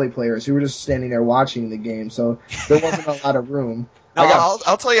Grand Valley players who were just standing there watching the game, so there wasn't a lot of room. No,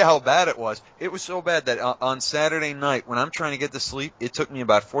 I'll tell you how bad it was. It was so bad that on Saturday night, when I'm trying to get to sleep, it took me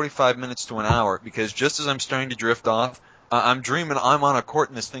about 45 minutes to an hour, because just as I'm starting to drift off, I'm dreaming I'm on a court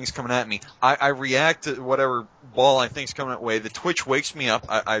and this thing's coming at me. I react to whatever ball I think's coming that way. The twitch wakes me up.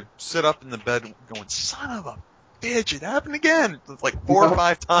 I sit up in the bed going, son of a bitch, it happened again. It's like 4 or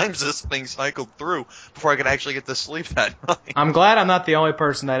 5 times this thing cycled through before I could actually get to sleep that night. I'm glad I'm not the only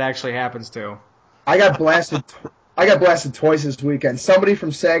person that actually happens to. I got blasted twice this weekend. Somebody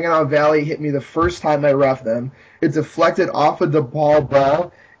from Saginaw Valley hit me the first time I reffed them. It deflected off of the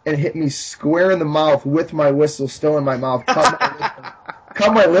ball and hit me square in the mouth with my whistle still in my mouth.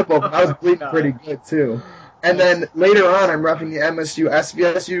 Cut my lip open. I was bleeding pretty good, too. And then later on, I'm reffing the MSU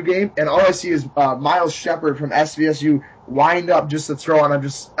SVSU game, and all I see is Miles Shepard from SVSU wind up just to throw, and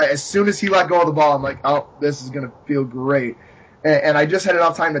as soon as he let go of the ball, I'm like, oh, this is going to feel great. And I just had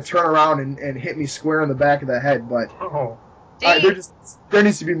enough time to turn around and hit me square in the back of the head, but there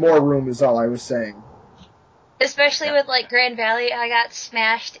needs to be more room is all I was saying. Especially with, Grand Valley, I got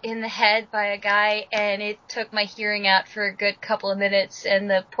smashed in the head by a guy, and it took my hearing out for a good couple of minutes, and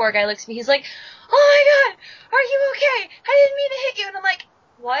the poor guy looks at me, he's like, oh my god, are you okay? I didn't mean to hit you. And I'm like,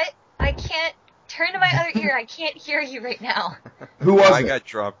 what? I can't turn to my other ear. I can't hear you right now. Who was it? I got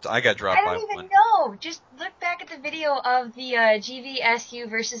dropped by one. I don't even know. Just look back at the video of the GVSU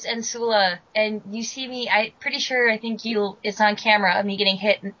versus Ensula, and you see me, I'm pretty sure, it's on camera of me getting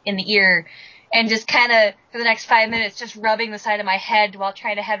hit in the ear, and just kind of, for the next 5 minutes, just rubbing the side of my head while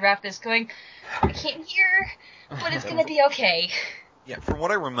trying to head ref this, going, I can't hear, but it's going to be okay. Yeah, from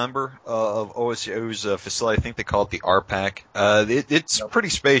what I remember of OSU's facility, I think they call it the RPAC. It's pretty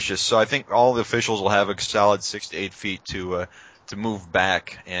spacious, so I think all the officials will have a solid 6 to 8 feet to move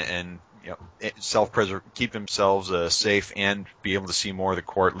back and keep themselves safe and be able to see more of the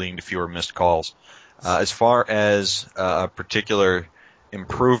court, leading to fewer missed calls. As far as a particular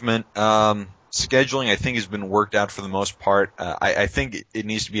improvement, scheduling I think has been worked out for the most part. I think it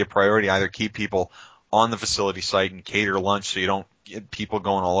needs to be a priority, either keep people on the facility site and cater lunch so you don't get people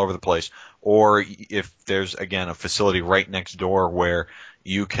going all over the place, or if there's, again, a facility right next door where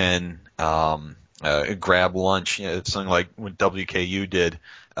you can grab lunch, it's something like what WKU did,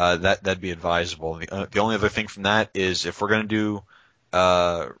 that'd be advisable. The only other thing from that is if we're going to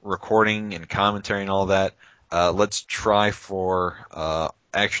do recording and commentary and all that, let's try for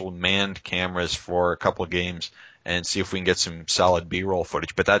actual manned cameras for a couple of games and see if we can get some solid B-roll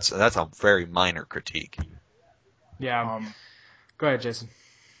footage. But that's a very minor critique. Yeah. Go ahead, Jason.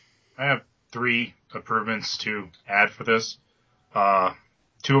 I have 3 improvements to add for this. 2 of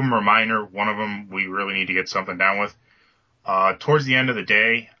them are minor. One of them we really need to get something down with. Towards the end of the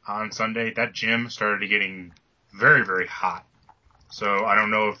day on Sunday, that gym started getting very, very hot. So I don't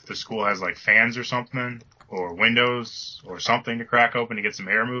know if the school has fans or something, or windows or something to crack open to get some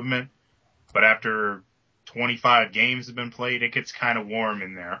air movement. But after 25 games have been played, it gets kind of warm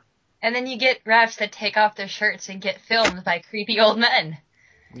in there. And then you get refs that take off their shirts and get filmed by creepy old men.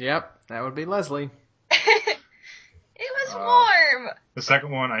 Yep, that would be Leslie. It was warm. The second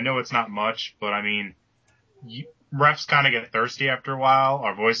one, I know it's not much, but I mean, refs kind of get thirsty after a while.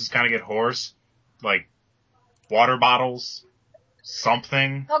 Our voices kind of get hoarse. Like, water bottles,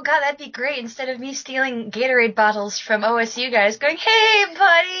 something. Oh god, that'd be great. Instead of me stealing Gatorade bottles from OSU guys going, hey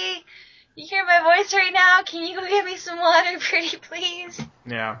buddy, you hear my voice right now? Can you go get me some water pretty please?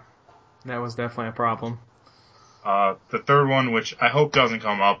 Yeah, that was definitely a problem. The third one, which I hope doesn't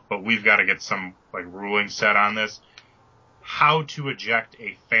come up, but we've got to get some like ruling set on this. How to eject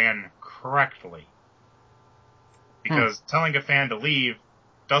a fan correctly. Because telling a fan to leave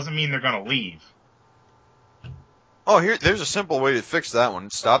doesn't mean they're going to leave. Oh, there's a simple way to fix that one.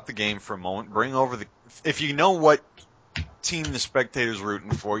 Stop the game for a moment. Bring over if you know what team the spectator's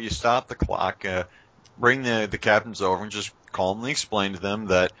rooting for, you stop the clock. Bring the captains over and just calmly explain to them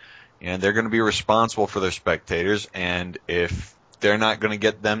that they're going to be responsible for their spectators, and if they're not going to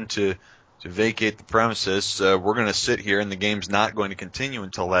get them to vacate the premises, we're going to sit here and the game's not going to continue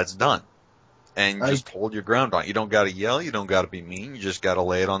until that's done. And just hold your ground on it. You don't got to yell. You don't got to be mean. You just got to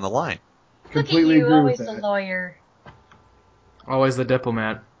lay it on the line. Completely Look at you, agree always with the that. lawyer. Always the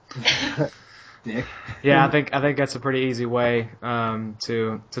diplomat. Dick. Yeah, I think that's a pretty easy way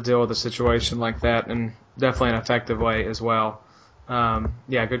to deal with a situation like that, and definitely an effective way as well.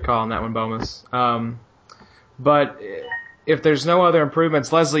 Yeah, good call on that one, Bomas. But if there's no other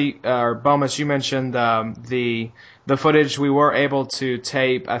improvements, Leslie or Bomas, you mentioned the footage. We were able to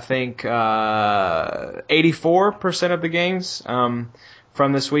tape, I think, 84% of the games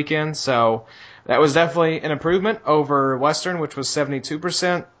from this weekend. So that was definitely an improvement over Western, which was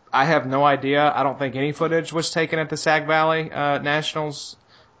 72%. I have no idea. I don't think any footage was taken at the Sac Valley Nationals,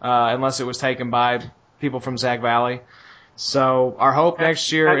 unless it was taken by people from Sac Valley. So our hope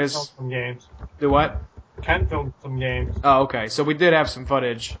next year is some games. do what? Kent filmed some games. Oh, okay. So we did have some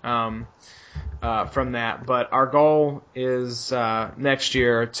footage from that, but our goal is next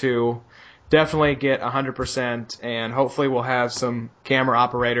year to definitely get 100%, and hopefully we'll have some camera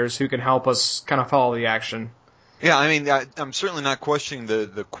operators who can help us kind of follow the action. Yeah, I mean, I'm certainly not questioning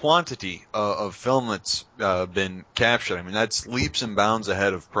the quantity of film that's been captured. I mean, that's leaps and bounds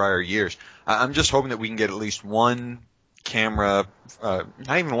ahead of prior years. I'm just hoping that we can get at least one camera, not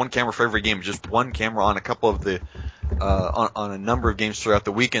even one camera for every game, just one camera on a couple of on a number of games throughout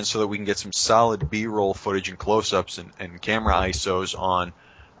the weekend, so that we can get some solid B-roll footage and close-ups and camera ISOs on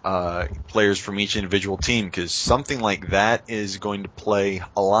players from each individual team, because something like that is going to play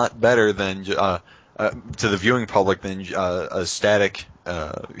a lot better than to the viewing public than a static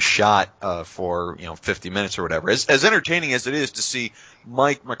shot for 50 minutes or whatever. As entertaining as it is to see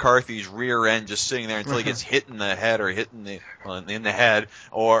Mike McCarthy's rear end just sitting there until he gets hit in the head or hit in the head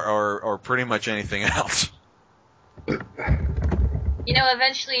or pretty much anything else.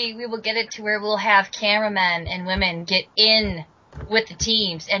 Eventually we will get it to where we'll have cameramen and women get in with the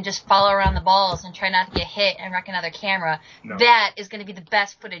teams and just follow around the balls and try not to get hit and wreck another camera. No. That is going to be the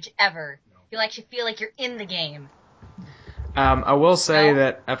best footage ever. You'll actually feel like you're in the game. I will say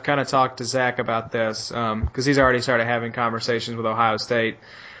that I've kind of talked to Zach about this because he's already started having conversations with Ohio State.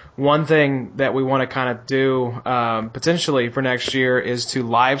 One thing that we want to kind of do potentially for next year is to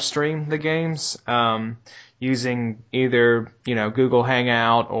live stream the games using either Google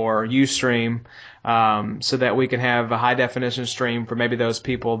Hangout or Ustream, so that we can have a high definition stream for maybe those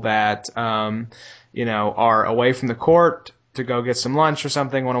people that are away from the court to go get some lunch or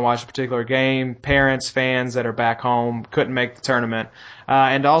something, want to watch a particular game, parents, fans that are back home, couldn't make the tournament.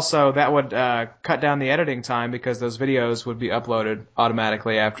 And also that would cut down the editing time because those videos would be uploaded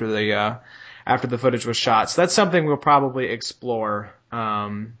automatically after the footage was shot. So that's something we'll probably explore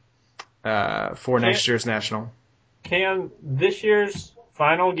for next year's National. Can this year's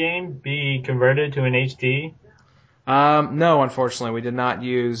final game be converted to an HD? No, unfortunately. We did not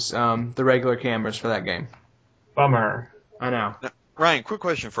use the regular cameras for that game. Bummer. I know. Now, Ryan, quick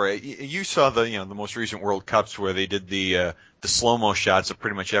question for you. You saw the most recent World Cups where they did the slow-mo shots of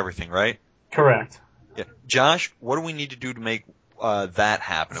pretty much everything, right? Correct. Yeah. Josh, what do we need to do to make that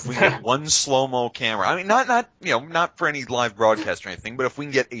happen? If we get one slow-mo camera, I mean, not for any live broadcast or anything, but if we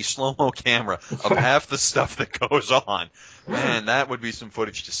can get a slow-mo camera of half the stuff that goes on, man, that would be some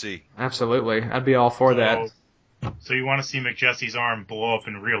footage to see. Absolutely. I'd be all for that. So you want to see McJessie's arm blow up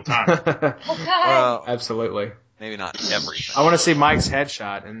in real time? Oh, God. Absolutely. Maybe not everything. I want to see Mike's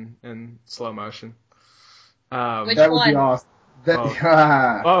headshot in slow motion. Which that would one? be awesome. Both.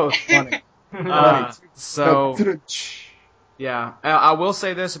 Funny. So Yeah, I will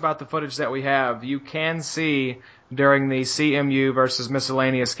say this about the footage that we have. You can see during the CMU versus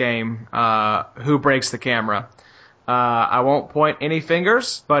miscellaneous game who breaks the camera. I won't point any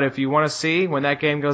fingers, but if you want to see when that game goes